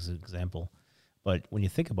used as an example. But when you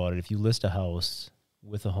think about it, if you list a house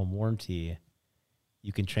with a home warranty,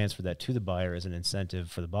 you can transfer that to the buyer as an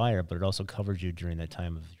incentive for the buyer, but it also covers you during that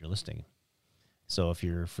time of your listing. So if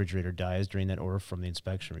your refrigerator dies during that, or from the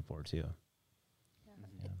inspection report too.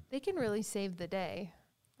 They can really save the day.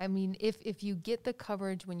 I mean, if you get the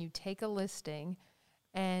coverage when you take a listing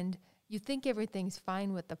and you think everything's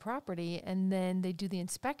fine with the property, and then they do the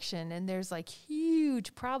inspection and there's like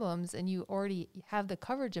huge problems and you already have the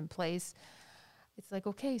coverage in place, it's like,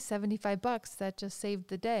 okay, $75, that just saved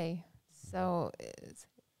the day. So it's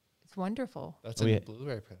It's wonderful. That's We- a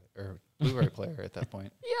Blu-ray player at that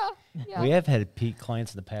point. Yeah. Yeah. We have had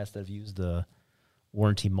clients in the past that have used the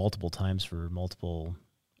warranty multiple times for multiple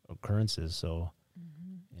occurrences. So,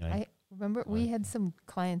 you know, I remember we had some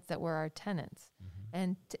clients that were our tenants,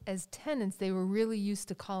 and as tenants, they were really used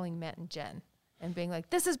to calling Matt and Jen and being like,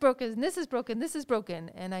 "This is broken, this is broken, this is broken,"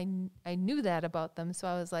 and I knew that about them, so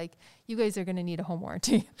I was like, "You guys are going to need a home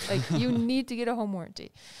warranty. Like, you need to get a home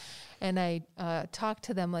warranty." And I talked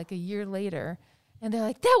to them like a year later. And they're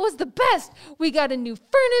like, "That was the best. We got a new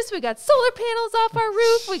furnace. We got solar panels off our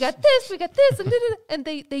roof. We got this, and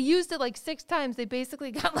they used it like 6 times. They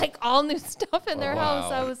basically got like all new stuff in their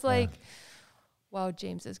house. I was like, wow,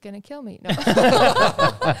 James is going to kill me. No.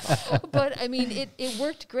 But I mean, it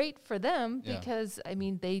worked great for them Yeah. because I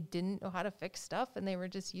mean, they didn't know how to fix stuff and they were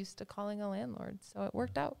just used to calling a landlord. So it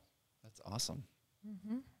worked out. That's awesome.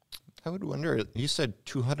 I would wonder, you said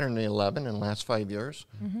 211 in the last 5 years.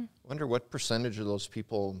 Mm-hmm. Wonder what percentage of those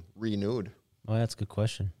people renewed, well, that's a good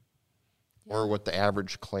question. or what the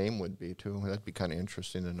average claim would be too. That'd be kind of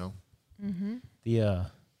interesting to know. The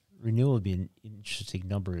renewal would be an interesting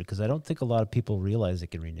number because I don't think a lot of people realize they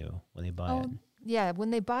can renew when they buy it. Yeah, when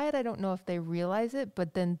they buy it, I don't know if they realize it,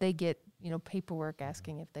 but then they get, paperwork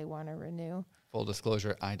asking if they want to renew. Full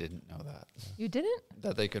disclosure, I didn't know that. You didn't?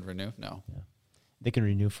 That they could renew? No. They can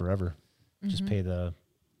renew forever. Just pay the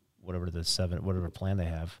whatever plan they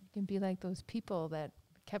have. You can be like those people that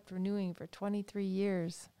kept renewing for 23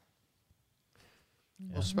 years.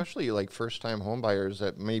 Well, especially like first-time home buyers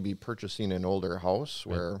that may be purchasing an older house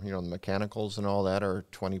where, the mechanicals and all that are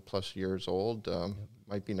 20-plus years old.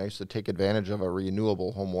 Might be nice to take advantage of a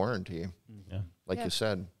renewable home warranty, Yeah. like Yeah. you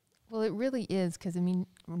said. Well, it really is because,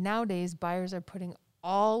 nowadays buyers are putting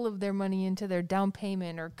all of their money into their down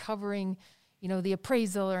payment or covering, the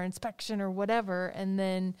appraisal or inspection or whatever. And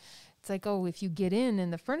then it's like, oh, if you get in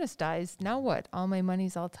and the furnace dies, now what? All my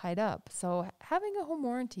money's all tied up. So having a home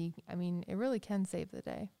warranty, it really can save the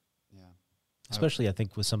day. Yeah. Especially, I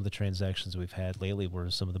think, with some of the transactions we've had lately where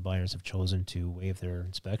some of the buyers have chosen to waive their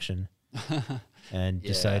inspection and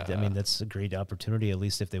decide, Yeah. that's a great opportunity. At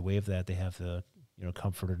least if they waive that, they have the,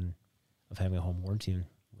 comfort of having a home warranty.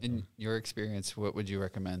 In your experience, what would you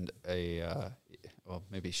recommend well,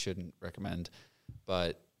 maybe shouldn't recommend,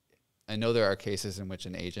 but I know there are cases in which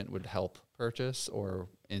an agent would help purchase or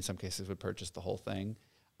in some cases would purchase the whole thing.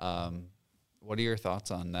 What are your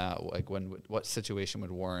thoughts on that? Like what situation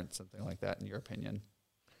would warrant something like that in your opinion,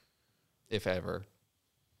 if ever?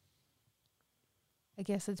 I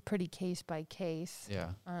guess it's pretty case by case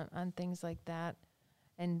Yeah. on things like that.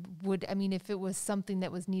 And if it was something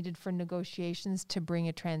that was needed for negotiations to bring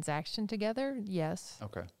a transaction together, yes,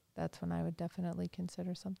 Okay. that's when I would definitely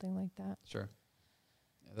consider something like that. Sure.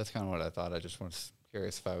 Yeah, that's kind of what I thought. I just was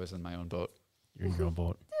curious if I was in my own boat. You're in your own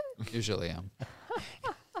boat, Usually am.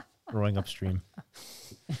 rowing upstream.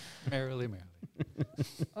 Merrily.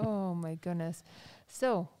 Oh my goodness.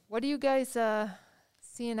 So what are you guys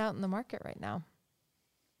seeing out in the market right now?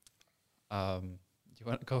 Do you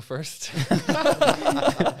want to go first?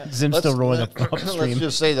 Zim's still rowing upstream. Let's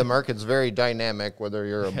just say the market's very dynamic, whether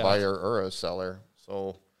you're a Yeah. buyer or a seller.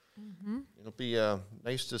 So it'll be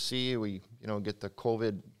nice to see we, get the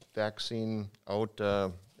COVID vaccine out.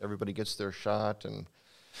 Everybody gets their shot, and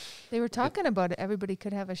They were talking about it. Everybody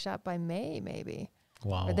could have a shot by May, maybe.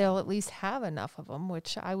 Wow. Or they'll at least have enough of them,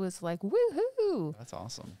 which I was like, woohoo. That's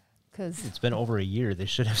awesome. Because, It's been over a year. They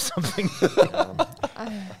should have something.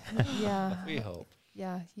 yeah. We hope.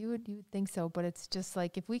 Yeah, you would think so, but it's just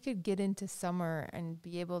like if we could get into summer and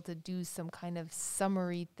be able to do some kind of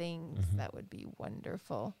summery things, that would be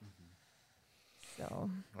wonderful. So,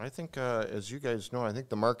 I think, as you guys know, I think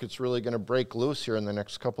the market's really going to break loose here in the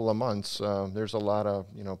next couple of months. There's a lot of,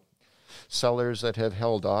 sellers that have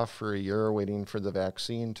held off for a year waiting for the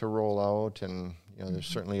vaccine to roll out, and, there's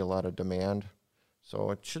certainly a lot of demand.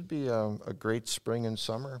 So it should be a great spring and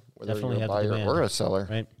summer, whether Definitely you're a have the buyer demand. or a seller.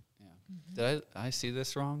 Right? Did I see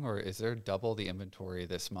this wrong, or is there double the inventory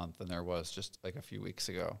this month than there was just like a few weeks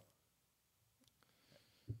ago?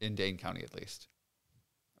 In Dane County, at least.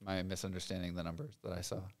 Am I misunderstanding the numbers that I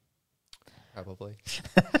saw? Probably.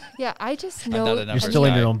 yeah, I just I'm not know a You're numbers still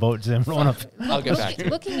in guy. your own boat, Zim. Rowing up. I'll get back to you.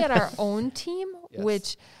 looking at our own team, Yes.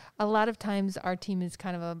 which a lot of times our team is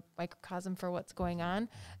kind of a microcosm for what's going on,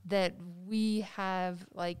 that we have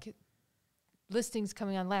like listings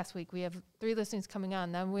coming on last week. We have 3 listings coming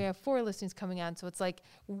on. Then we have 4 listings coming on. So it's like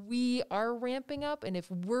we are ramping up. And if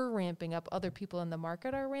we're ramping up, other people in the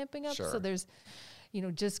market are ramping up. Sure. So there's,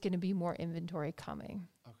 just going to be more inventory coming.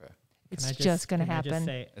 Okay. It's Can I just going to can I just happen.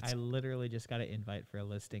 say, It's- I literally just got an invite for a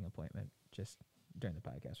listing appointment just during the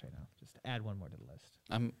podcast right now. Just add one more to the list.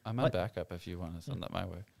 I'm on backup if you want to send that my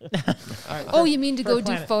way. All right. Oh, you mean to for go do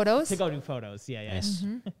Planet- photos? To go do photos. Yeah, yeah. Nice.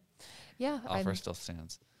 Yeah. Offer still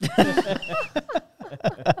stands.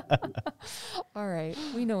 All right.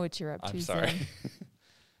 We know what you're up to. I'm sorry. Zim.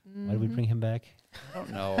 Why did we bring him back? I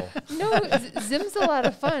don't know. No, Zim's a lot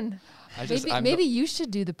of fun. I'm Maybe you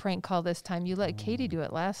should do the prank call this time. You let Katie do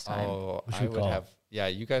it last time. Oh, Who should I we would call? have. Yeah,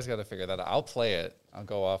 you guys got to figure that out. I'll play it. I'll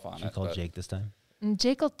go off on Should we it. call but Jake this time? And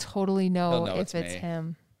Jake will totally know He'll know if it's it's me.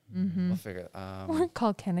 him. We'll figure it. Or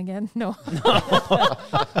call Ken again. No.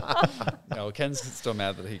 No, Ken's still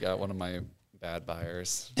mad that he got one of my bad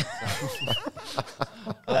buyers. I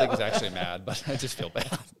don't think he's actually mad, but I just feel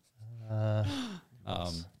bad.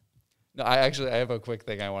 No, I have a quick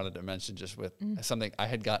thing I wanted to mention just with something I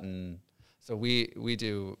had gotten. So we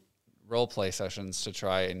do role play sessions to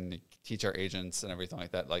try and teach our agents and everything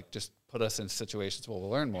like that, like just put us in situations where we'll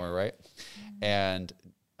learn more, right? And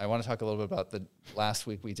I want to talk a little bit about the last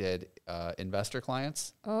week we did investor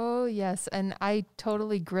clients. Oh, yes. And I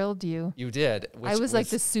totally grilled you. You did. I was like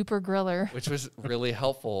the super griller. Which was really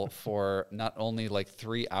helpful for not only like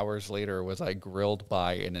 3 hours later was I grilled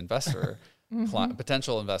by an investor,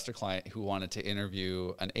 potential investor client who wanted to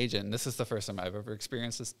interview an agent. And this is the first time I've ever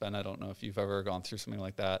experienced this, Ben. I don't know if you've ever gone through something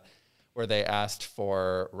like that, where they asked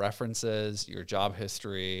for references, your job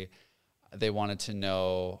history. They wanted to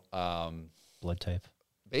know Blood type.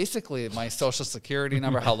 basically my social security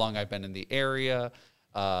number, how long I've been in the area,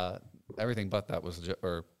 everything but that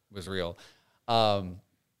was real.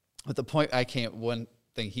 But the point one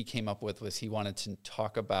thing he came up with was he wanted to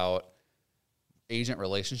talk about agent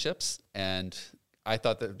relationships, and I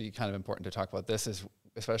thought that would be kind of important to talk about this, is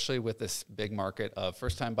especially with this big market of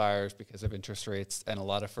first-time buyers because of interest rates and a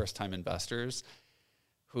lot of first-time investors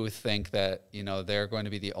who think that, you know, they're going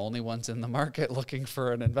to be the only ones in the market looking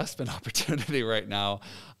for an investment opportunity right now.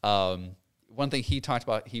 One thing he talked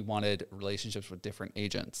about, he wanted relationships with different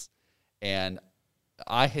agents. And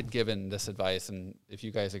I had given this advice, and if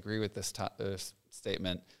you guys agree with this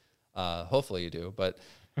statement, hopefully you do, but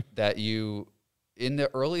that in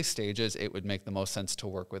the early stages, it would make the most sense to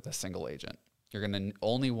work with a single agent. You're going to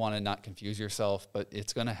only want to not confuse yourself, but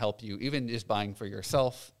it's going to help you, even just buying for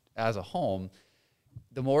yourself as a home.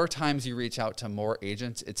 The more times you reach out to more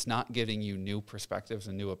agents, it's not giving you new perspectives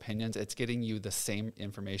and new opinions. It's getting you the same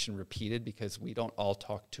information repeated because we don't all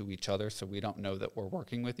talk to each other, so we don't know that we're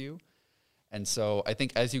working with you. And so I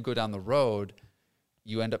think as you go down the road,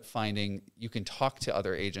 you end up finding you can talk to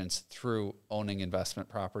other agents through owning investment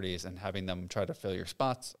properties and having them try to fill your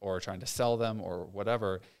spots or trying to sell them or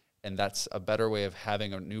whatever. And that's a better way of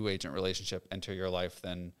having a new agent relationship enter your life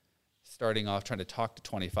than starting off trying to talk to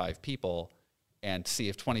 25 people and see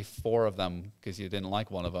if 24 of them, because you didn't like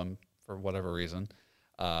one of them for whatever reason,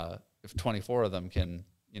 if 24 of them can,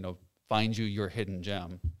 find you your hidden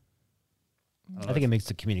gem. I think it makes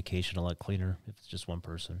the communication a lot cleaner if it's just one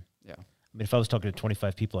person. Yeah. I mean, if I was talking to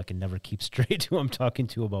 25 people, I can never keep straight who I'm talking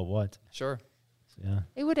to about what. Sure. So, yeah.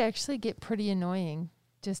 It would actually get pretty annoying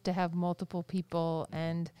just to have multiple people,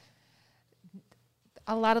 and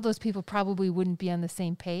a lot of those people probably wouldn't be on the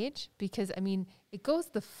same page because, I mean, it goes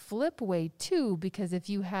the flip way too, because if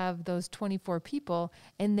you have those 24 people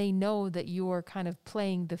and they know that you're kind of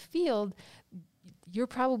playing the field, you're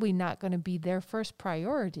probably not going to be their first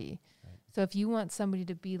priority. Right. So if you want somebody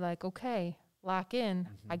to be like, okay, lock in,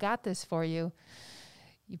 I got this for you,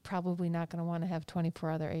 you're probably not going to want to have 24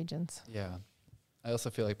 other agents. Yeah. I also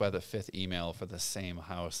feel like by the 5th email for the same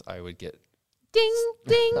house, I would get ding,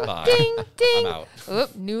 ding, bye. ding, ding. I'm out.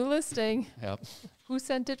 Oop, new listing. Yep. Who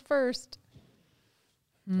sent it first?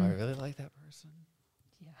 Do I really like that person?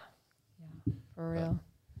 Yeah, for real.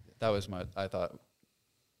 That was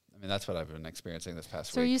that's what I've been experiencing this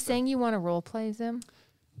past week. So are you saying you want to role play Zim?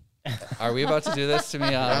 Are we about to do this to me?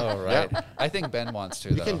 Oh, right. Yeah. I think Ben wants to,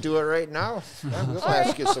 You though. can do it right now. Yeah, we'll All ask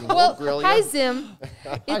right. you some. Well, We'll grill hi you. Zim.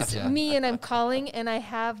 It's Jen. me, and I'm calling, and I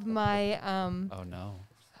have my Oh, no.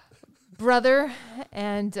 brother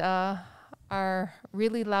and our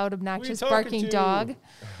really loud, obnoxious talking barking to? dog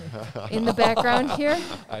in the background here.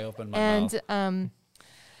 I opened my mouth. And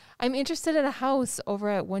I'm interested in a house over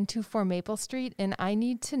at 124 Maple Street, and I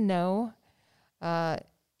need to know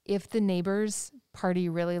if the neighbors party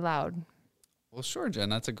really loud. Well, sure, Jen.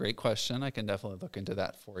 That's a great question. I can definitely look into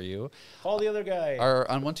that for you. Call the other guy.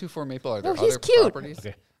 On 124 Maple, are there Oh, he's other cute. properties?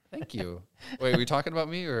 Okay. Thank you. Wait, are we talking about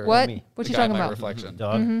me or What? me. What the you guy in talking my about? reflection?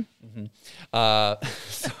 Dog.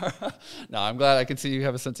 No, I'm glad I can see you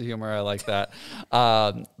have a sense of humor. I like that.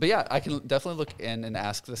 But yeah, I can definitely look in and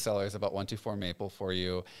ask the sellers about 124 Maple for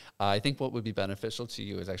you. I think what would be beneficial to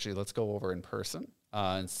you is actually let's go over in person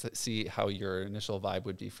and see how your initial vibe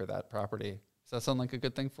would be for that property. Does that sound like a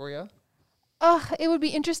good thing for you? It would be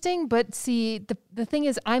interesting, but see, the thing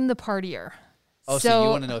is, I'm the partier. Oh, so you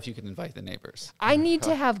want to know if you can invite the neighbors. I need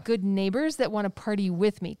to have good neighbors that want to party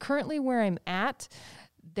with me. Currently, where I'm at,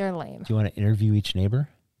 they're lame. Do you want to interview each neighbor?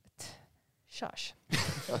 Shush.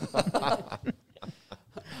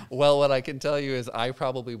 Well, what I can tell you is I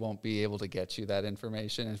probably won't be able to get you that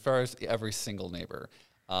information as far as every single neighbor.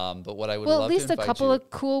 But what I would Well, love at least to a invite couple you, of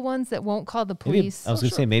cool ones that won't call the Maybe police. I was going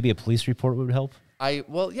to say maybe a police report would help.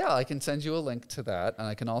 I can send you a link to that, and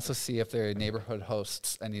I can also see if their neighborhood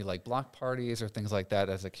hosts any like block parties or things like that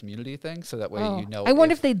as a community thing, so that way you know. I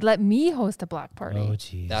wonder if they'd let me host a block party. Oh,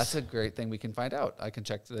 jeez. That's a great thing we can find out. I can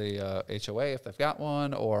check the HOA if they've got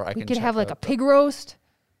one, or I We can could check have like a out pig roast.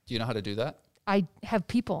 Do you know how to do that? I have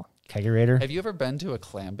people. Kegerator. Have you ever been to a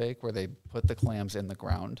clam bake where they put the clams in the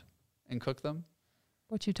ground and cook them?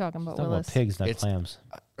 What you talking about, Talking Willis? about pigs, not It's- clams.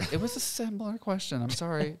 It was a similar question. I'm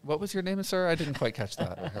sorry. What was your name, sir? I didn't quite catch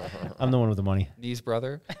that. I'm the one with the money. Knee's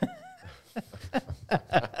brother.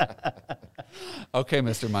 Okay,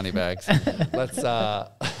 Mr. Moneybags. Let's.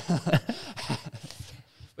 But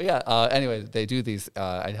yeah. Anyway, they do these.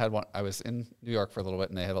 I had one. I was in New York for a little bit,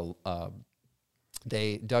 and they had a.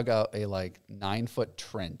 They dug out a like 9-foot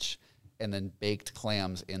trench, and then baked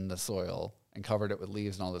clams in the soil and covered it with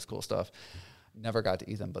leaves and all this cool stuff. Never got to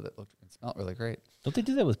eat them, but it smelled really great. Don't they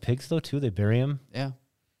do that with pigs though too? They bury them Yeah,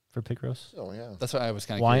 for pig roast. Oh, yeah. that's why I was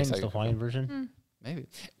kind of Hawaiian, curious. it's the Hawaiian version. Maybe.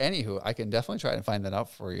 Anywho, I can definitely try and find that out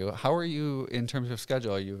for you. How are you in terms of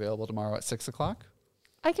schedule? Are you available tomorrow at 6 o'clock?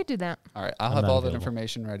 I could do that. All right, I'll I'm have not all that available.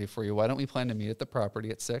 information ready for you. Why don't we plan to meet at the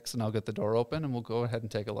property at 6, and I'll get the door open, and we'll go ahead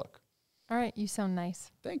and take a look. All right, you sound nice.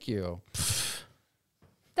 Thank you.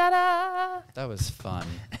 Ta-da! That was fun.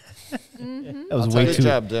 That was Good way too.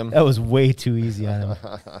 job, Dim. That was way too easy on him.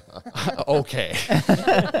 Okay.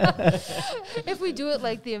 If we do it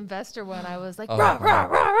like the investor one, I was like, Oh rah, my rah,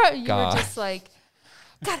 rah, rah. You God. were just like,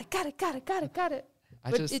 got it, got it, got it, got it, got it.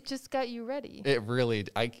 I But just- it just got you ready. It really,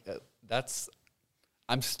 I'm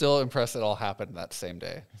still impressed it all happened that same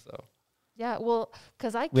day. So, Yeah, well,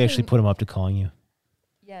 because I We actually came- put him up to calling you.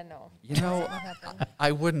 Yeah, no. you know,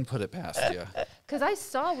 I wouldn't put it past you. Because I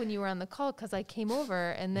saw when you were on the call, because I came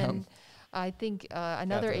over, and then I think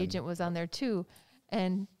another Catherine. agent was on there too.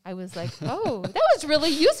 And I was like, oh, that was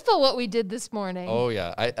really useful what we did this morning. Oh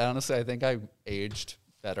yeah, I honestly I think I aged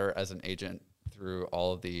better as an agent through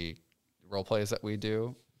all of the role plays that we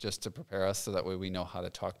do, just to prepare us so that way we know how to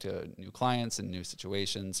talk to new clients and new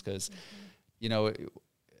situations. Because you know,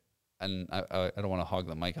 and I don't want to hog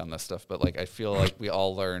the mic on this stuff, but like I feel like we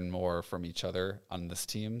all learn more from each other on this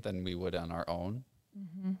team than we would on our own.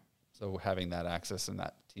 So having that access and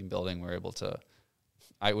that team building, we're able to.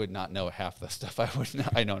 I would not know half the stuff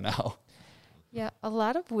I know now. Yeah, a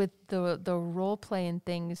lot of with the role play and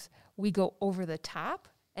things, we go over the top.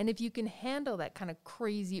 And if you can handle that kind of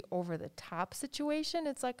crazy over the top situation,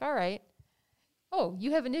 it's like, all right. Oh,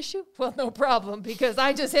 you have an issue? Well, no problem, because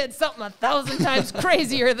I just had something 1,000 times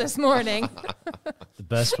crazier this morning. The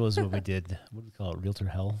best was what we did. What do we call it? Realtor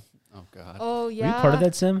hell. Oh God. Oh, Were yeah. you part of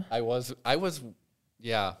that, Sim? I was,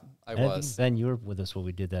 yeah, I think, was. Ben, you were with us when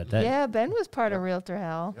we did that. Yeah, Ben was part of Realtor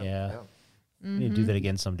Hell. Yeah. We need to do that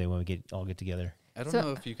again someday when we all get together. I don't So-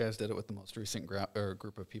 know if you guys did it with the most recent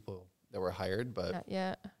group of people that were hired, but Not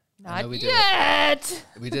yet. I know Not we did it. yet.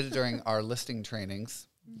 we did it during our listing trainings,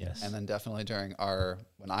 Yes. and then definitely during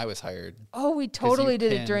when I was hired, Oh, we totally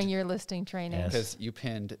did it pinned- during your listing training. Yes. because you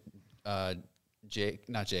pinned Luke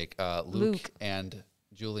Luke. and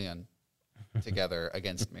Julian together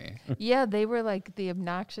against me. Yeah, they were like the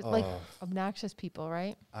obnoxious, Oh. obnoxious people,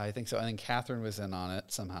 right? I think so. I think Catherine was in on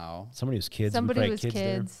it somehow. Somebody was kids. Somebody we was kids.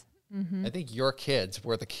 There. kids. I think your kids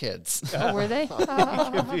were the kids. Oh, were they?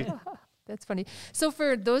 That's funny. So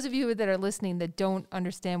for those of you that are listening that don't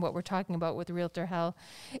understand what we're talking about with Realtor Hell,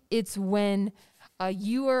 it's when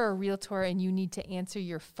you are a realtor and you need to answer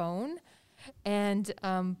your phone. And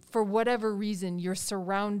for whatever reason, your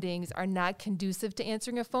surroundings are not conducive to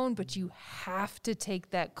answering a phone, but you have to take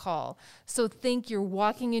that call. So think you're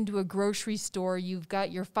walking into a grocery store, you've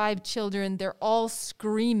got your 5 children, they're all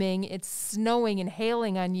screaming, it's snowing and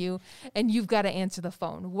hailing on you, and you've got to answer the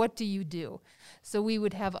phone. What do you do? So we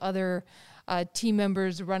would have other team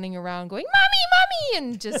members running around going, "Mommy, mommy,"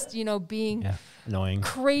 and just, being Yeah. Annoying.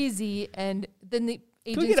 crazy. And then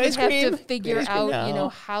agents get would ice have cream? to figure Ice cream out, now.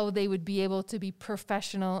 how they would be able to be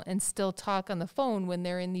professional and still talk on the phone when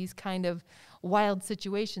they're in these kind of wild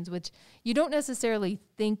situations, which you don't necessarily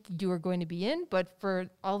think you are going to be in. But for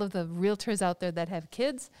all of the realtors out there that have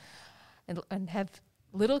kids and have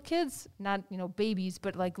little kids, not, babies,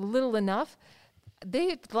 but like little enough,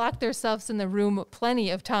 they lock themselves in the room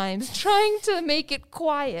plenty of times trying to make it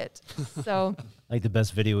quiet. So Like the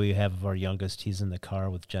best video we have of our youngest, he's in the car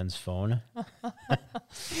with Jen's phone.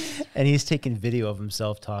 And he's taking video of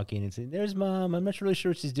himself talking and saying, "There's Mom. I'm not really sure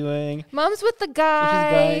what she's doing." Mom's with the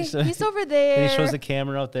guy. So He's over there. And he shows the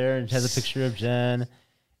camera out there and has a picture of Jen. And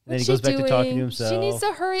then he What's goes she back to talking to doing? himself. She needs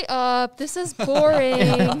to hurry up. This is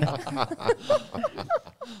boring.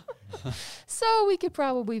 So we could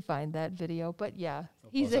probably find that video, but yeah,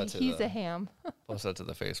 he's post that to a ham. Post that to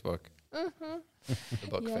the Facebook. The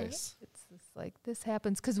book Yeah. face. It's just like this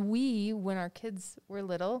happens because when our kids were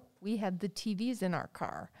little, we had the TVs in our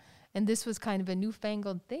car, and this was kind of a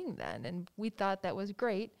newfangled thing then, and we thought that was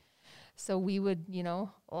great. So we would,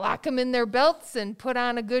 lock them in their belts and put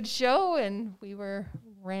on a good show, and we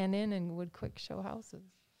ran in and would quick show houses.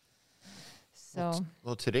 So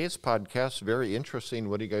Well, today's podcast, very interesting.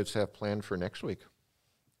 What do you guys have planned for next week?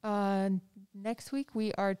 next week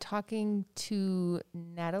we are talking to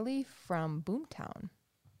Natalie from Boomtown.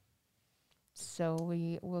 So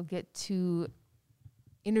we will get to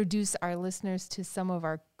introduce our listeners to some of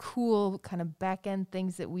our cool kind of back end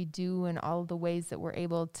things that we do and all of the ways that we're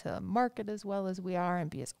able to market as well as we are and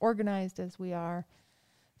be as organized as we are.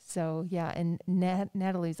 So yeah, and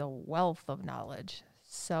Natalie's a wealth of knowledge.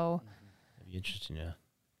 So It'd be interesting to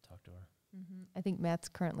talk to her. I think Matt's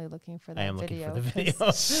currently looking for that I am video. looking for the video.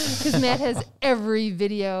 Because Matt has every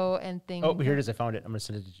video and thing. Oh, here it is. I found it. I'm going to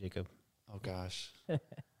send it to Jacob. Oh gosh.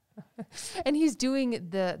 And he's doing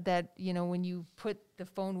that, when you put the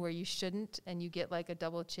phone where you shouldn't and you get like a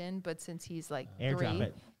double chin, but since he's like Airdrop 3,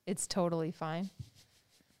 it. it's totally fine.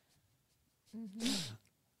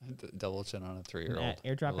 Double chin on a 3-year-old. Matt,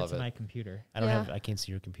 airdrop I it love to it. my computer. I can't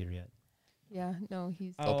see your computer yet. Yeah, no,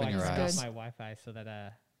 he's Open I your just eyes. got my Wi-Fi so that Yeah,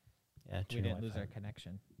 we turn didn't the lose our Wi-Fi.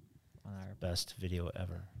 connection on our. Best video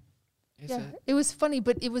ever. Is yeah, it? it was funny,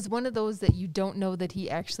 but it was one of those that you don't know that he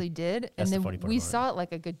actually did. That's and the then funny part we about saw it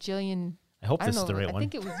like a gajillion. I hope I this don't is the know. right I one.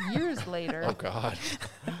 think it was years later. Oh God.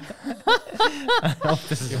 I hope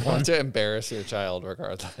this is You the want one. to embarrass your child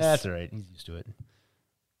regardless. That's all right. He's used to it.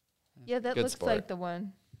 Yeah, that Good looks sport. like the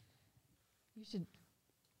one. You should.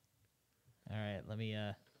 All right, let me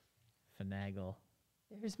finagle.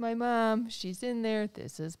 There's my mom. She's in there.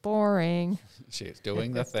 This is boring. She's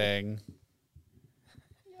doing the thing.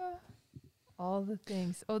 Yeah. All the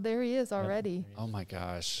things. Oh, there he is already. Oh my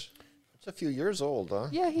gosh. It's a few years old, huh?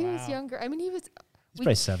 Yeah, he was Wow. younger. I mean, he was He's We-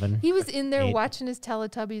 probably 7. he was in there 8. watching his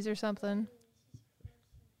Teletubbies or something.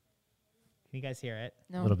 Can you guys hear it?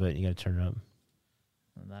 A No. little bit. You got to turn it up.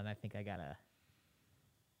 And then I think I gotta.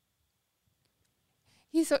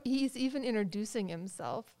 He's even introducing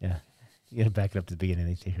himself. Yeah. You got to back it up to the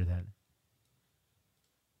beginning to hear that.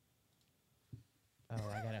 Oh,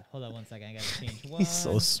 I gotta hold on one second. I gotta change one. He's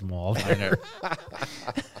so small.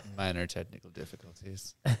 Minor technical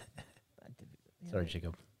difficulties. Sorry,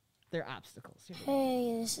 Jacob. They're obstacles. Here we go.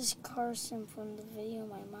 Hey, this is Carson from the video.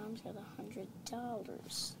 My mom's got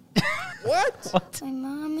 $100. What? My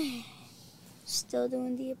mom is still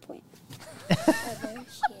doing the appointment. Oh, there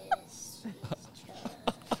she is.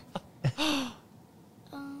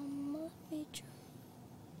 Let me try.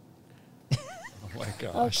 Oh my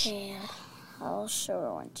gosh. Okay, I'll show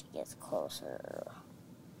her when she gets closer.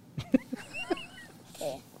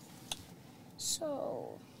 Okay.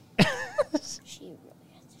 So, she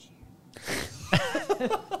really has to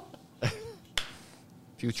share.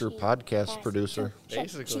 Future She podcast has producer. to share.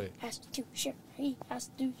 Basically. She has to share. He has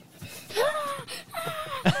to.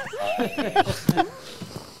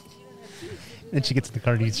 Then she gets in the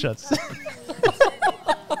car and he shuts. He's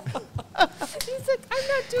like, I'm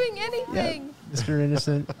not doing anything. Mr.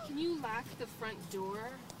 Innocent. Can you lock the front door?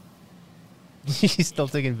 He's still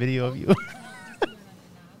taking video of you.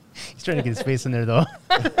 He's trying to get his face in there, though.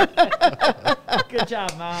 Good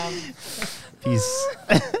job, Mom. Peace.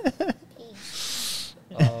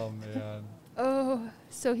 Oh man. Oh,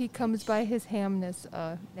 so he comes by his hamness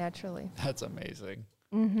naturally. That's amazing.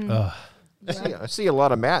 Ugh. I see a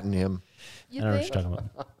lot of Matt in him. You I don't know what think? you're talking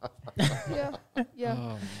about. Yeah, yeah.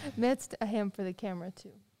 Oh, Matt's a ham for the camera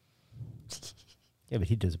too. Yeah, but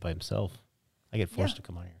he does it by himself. I get forced Yeah. to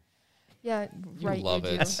come on here. Yeah, you right. love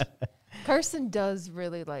you it. do. Carson does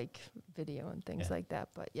really like video and things Yeah. like that,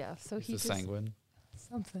 but yeah, so He's he a just sanguine.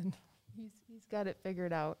 something. He's got it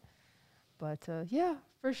figured out. But yeah,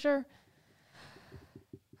 for sure.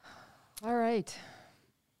 All right.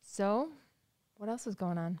 So, what else is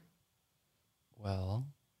going on? Well,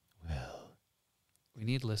 we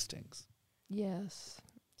need listings. Yes.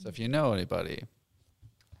 So if you know anybody,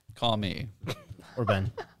 call me Or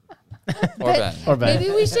Ben. or Ben. Or Ben.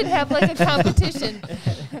 Maybe we should have like a competition.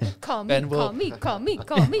 Call me, Ben will- call me, call me,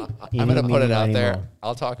 call me. I'm going to put it out Eeny, there. meeny,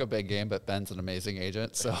 I'll talk a big game, but Ben's an amazing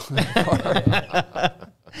agent, so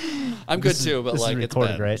I'm good too. But this is like it's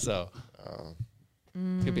recorded, Ben, right? so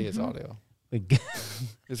could be his audio, momo.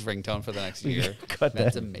 his ringtone for the next year. cut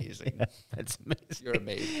That's that. amazing. That's amazing. You're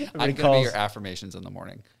amazing. Everybody I'm going to be your calls. affirmations in the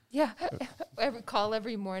morning. Yeah. Call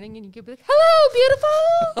every morning and you could be like,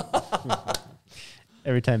 hello, beautiful.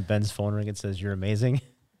 Every time Ben's phone rings, it says, "You're amazing."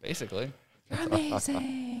 Basically, You're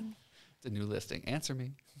amazing. it's a new listing. Answer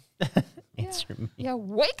me. Answer me. Yeah,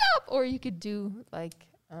 wake up. Or you could do like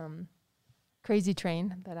Crazy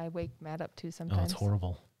Train that I wake Matt up to Oh, sometimes. it's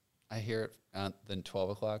horrible. I hear it then 12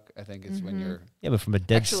 o'clock, I think, is when you're. Yeah, but from a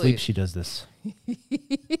dead Actually- sleep, she does this.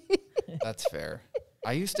 That's fair.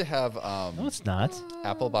 I used to have No, it's not.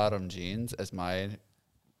 apple bottom jeans as my.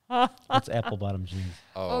 It's apple bottom jeans.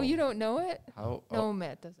 Oh, you don't know it? How? No,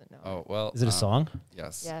 Matt doesn't know. Oh, well. Is it a song?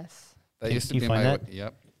 Yes. Yes. That Can used to you be find my. that?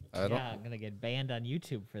 Yep. I don't. Yeah, I'm gonna get banned on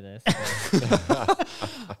YouTube for this. If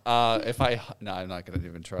I. No, I'm not going to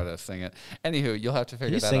even try to sing it. Anywho, you'll have to Can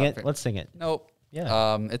figure you that sing out. it? Let's sing it. Nope.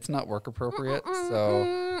 Yeah. It's not work appropriate.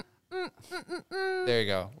 So there you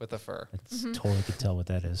go with the fur. It's totally could tell what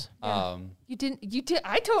that is. You didn't. You did.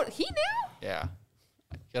 I told. He knew. Yeah.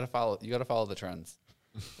 You gotta follow the trends.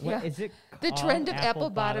 What Yeah. is it? The called? trend of apple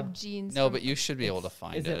bottom jeans. No, from- but you should be able to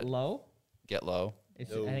find Is it low? Get low.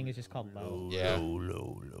 It's I think it's just called low. Yeah.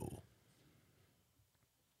 Low.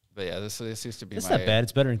 But yeah, this used to be It's my. not bad.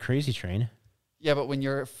 It's better than Crazy Train. Yeah, but when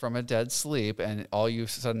you're from a dead sleep and all you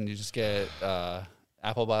sudden you just get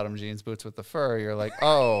apple bottom jeans, boots with the fur, you're like,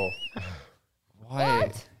 oh, why?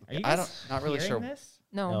 What? Are you I guys don't. Not really hearing sure. This?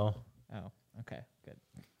 No. No. Oh, okay, good.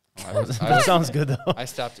 That sounds good, though. I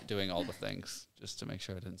stopped doing all the things just to make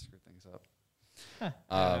sure I didn't screw things up. Huh,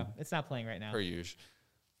 I don't know. It's not playing right now. Per usual.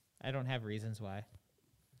 I don't have reasons why.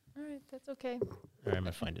 All right, that's okay. All right, I'm going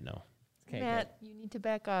to find it now. Okay, Matt, you need to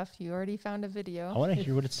back off. You already found a I video. want to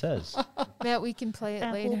hear what it says. Matt, we can play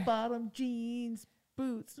it later. bottom jeans,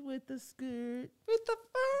 boots with the skirt. With the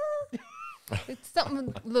fur. It's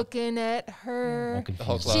something looking at her. Won't The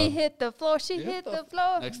whole confuse She club. hit the floor. She Hit hit the the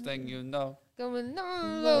floor. Next thing you know, Going low,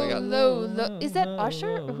 we low, got- low, low. Is that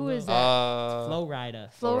Usher? Or who is that? Flow Rider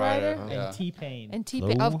Flow Rider? Yeah. and T-Pain. And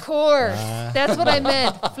T-Pain. Flow Of course. Rider. That's what I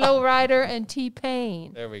meant. Flow Rider and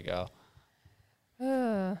T-Pain. There we go.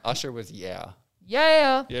 Uh, Usher was yeah.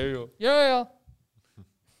 yeah. Yeah. Yeah.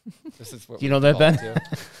 This is what Do you we know that, call it, Ben?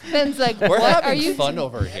 too. Ben's like, We're what having are you? fun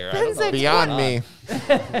over here. I don't Ben's know. like, Beyond what? me.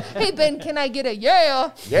 Hey, Ben, can I get a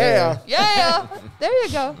yeah? Yeah. Yeah. There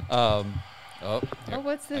you go. Oh, Oh, here.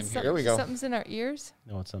 what's this? I'm here. Here we go. Something's in our ears.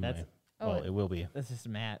 No, it's on That's- my. oh, Well, it will be. This is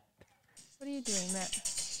Matt. What are you doing, Matt?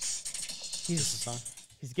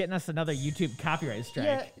 He's getting us another YouTube copyright strike.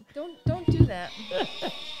 Yeah, don't do that.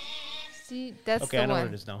 See, that's Okay, the I know one.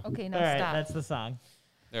 what it is now. Okay, now All right, stop. that's the song.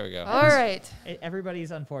 There we go. All right.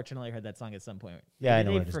 Everybody's unfortunately heard that song at some point. Yeah, I Maybe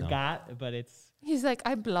know they what it is now. forgot, but it's He's like,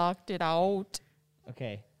 I blocked it out.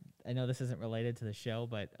 okay. I know this isn't related to the show,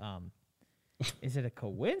 but is it a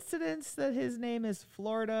coincidence that his name is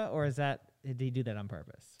Florida, or did he do that on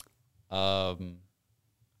purpose?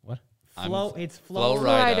 What? It's Flow Flow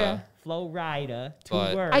Rider. Flow Rider. Two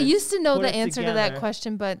But- words. I used to know put the it answer to together, that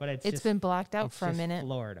question, but it's it's just- been blocked out it's for a just minute.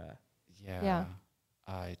 Florida. Yeah. Yeah.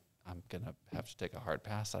 I'm gonna have to take a hard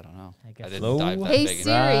pass. I don't know. I guess I didn't Flow dive that Hey, big into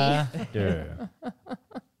Siri. Rider.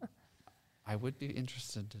 I would be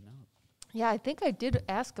interested to know. Yeah, I think I did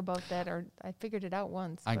ask about that, or I figured it out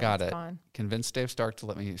once. I but got it's it. Gone. Convince Dave Stark to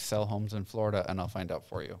let me sell homes in Florida, and I'll find out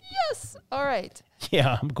for you. Yes. All right.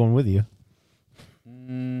 Yeah, I'm going with you.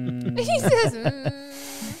 He says,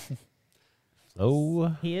 mm.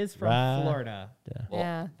 Flow. He is from Rider. Florida. Well,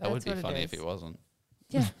 Yeah, that would that's be what it funny if is. he wasn't.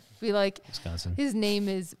 Yeah. Be like, Wisconsin. his name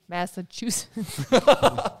is Massachusetts.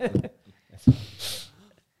 Sorry.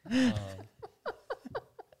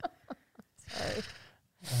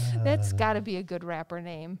 That's got to be a good rapper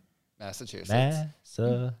name. Massachusetts.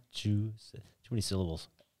 Massachusetts. Too many syllables.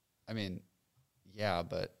 I mean, yeah,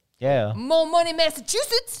 but Yeah. More money,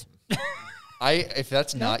 Massachusetts. if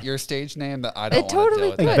that's not your stage name, that I It don't want to totally deal I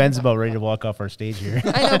with think could. that. Ben's about ready to walk off our stage here.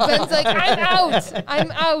 I know. Ben's like, I'm out.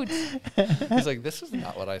 I'm out. He's like, this is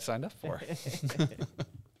not what I signed up for. I'm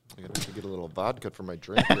going to get a little vodka for my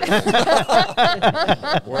drink. Here.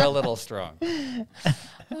 We're a little strong.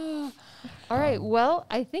 All right. Well,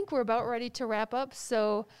 I think we're about ready to wrap up.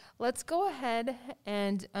 So let's go ahead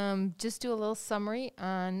and just do a little summary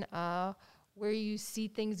on where you see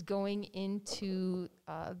things going into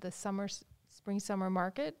the spring-summer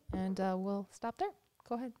market, and we'll stop there.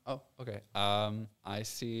 Go ahead. Oh, okay. I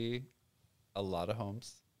see a lot of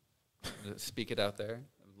homes. Speak it out there.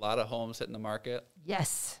 A lot of homes hitting the market.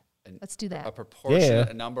 Yes. And Let's do that. A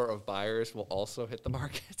proportionate number of buyers will also hit the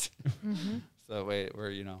market. So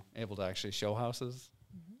we're able to actually show houses.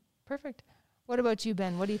 Perfect. What about you,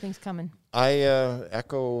 Ben? What do you think's coming? I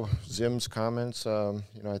echo Zim's comments. I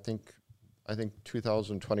think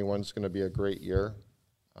 2021 is going to be a great year.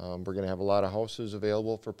 We're going to have a lot of houses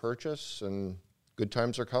available for purchase, and good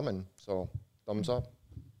times are coming. So thumbs up.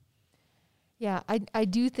 Yeah, I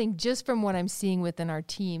do think just from what I'm seeing within our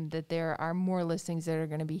team that there are more listings that are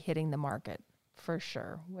going to be hitting the market for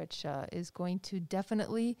sure, which is going to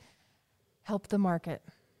definitely help the market.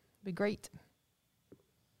 Be great.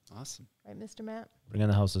 Awesome. Right, Mr. Matt? Bring on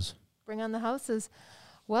the houses. Bring on the houses.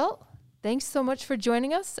 Well, thanks so much for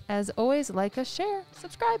joining us. As always, like us, share,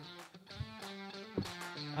 subscribe.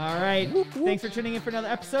 All right. Thanks for tuning in for another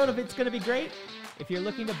episode of It's Gonna Be Great. If you're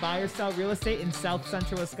looking to buy or sell real estate in South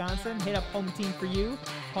Central Wisconsin, hit up Home Team for You.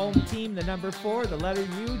 Home Team, the number 4, the letter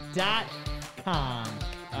U.com.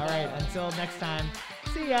 All right. Until next time.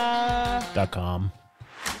 See ya. .com.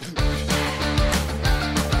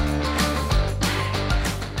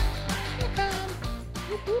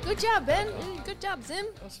 Good job, Ben. Good job, Zim.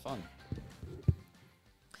 That was fun.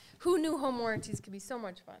 Who knew home warranties could be so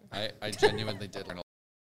much fun? I genuinely did learn a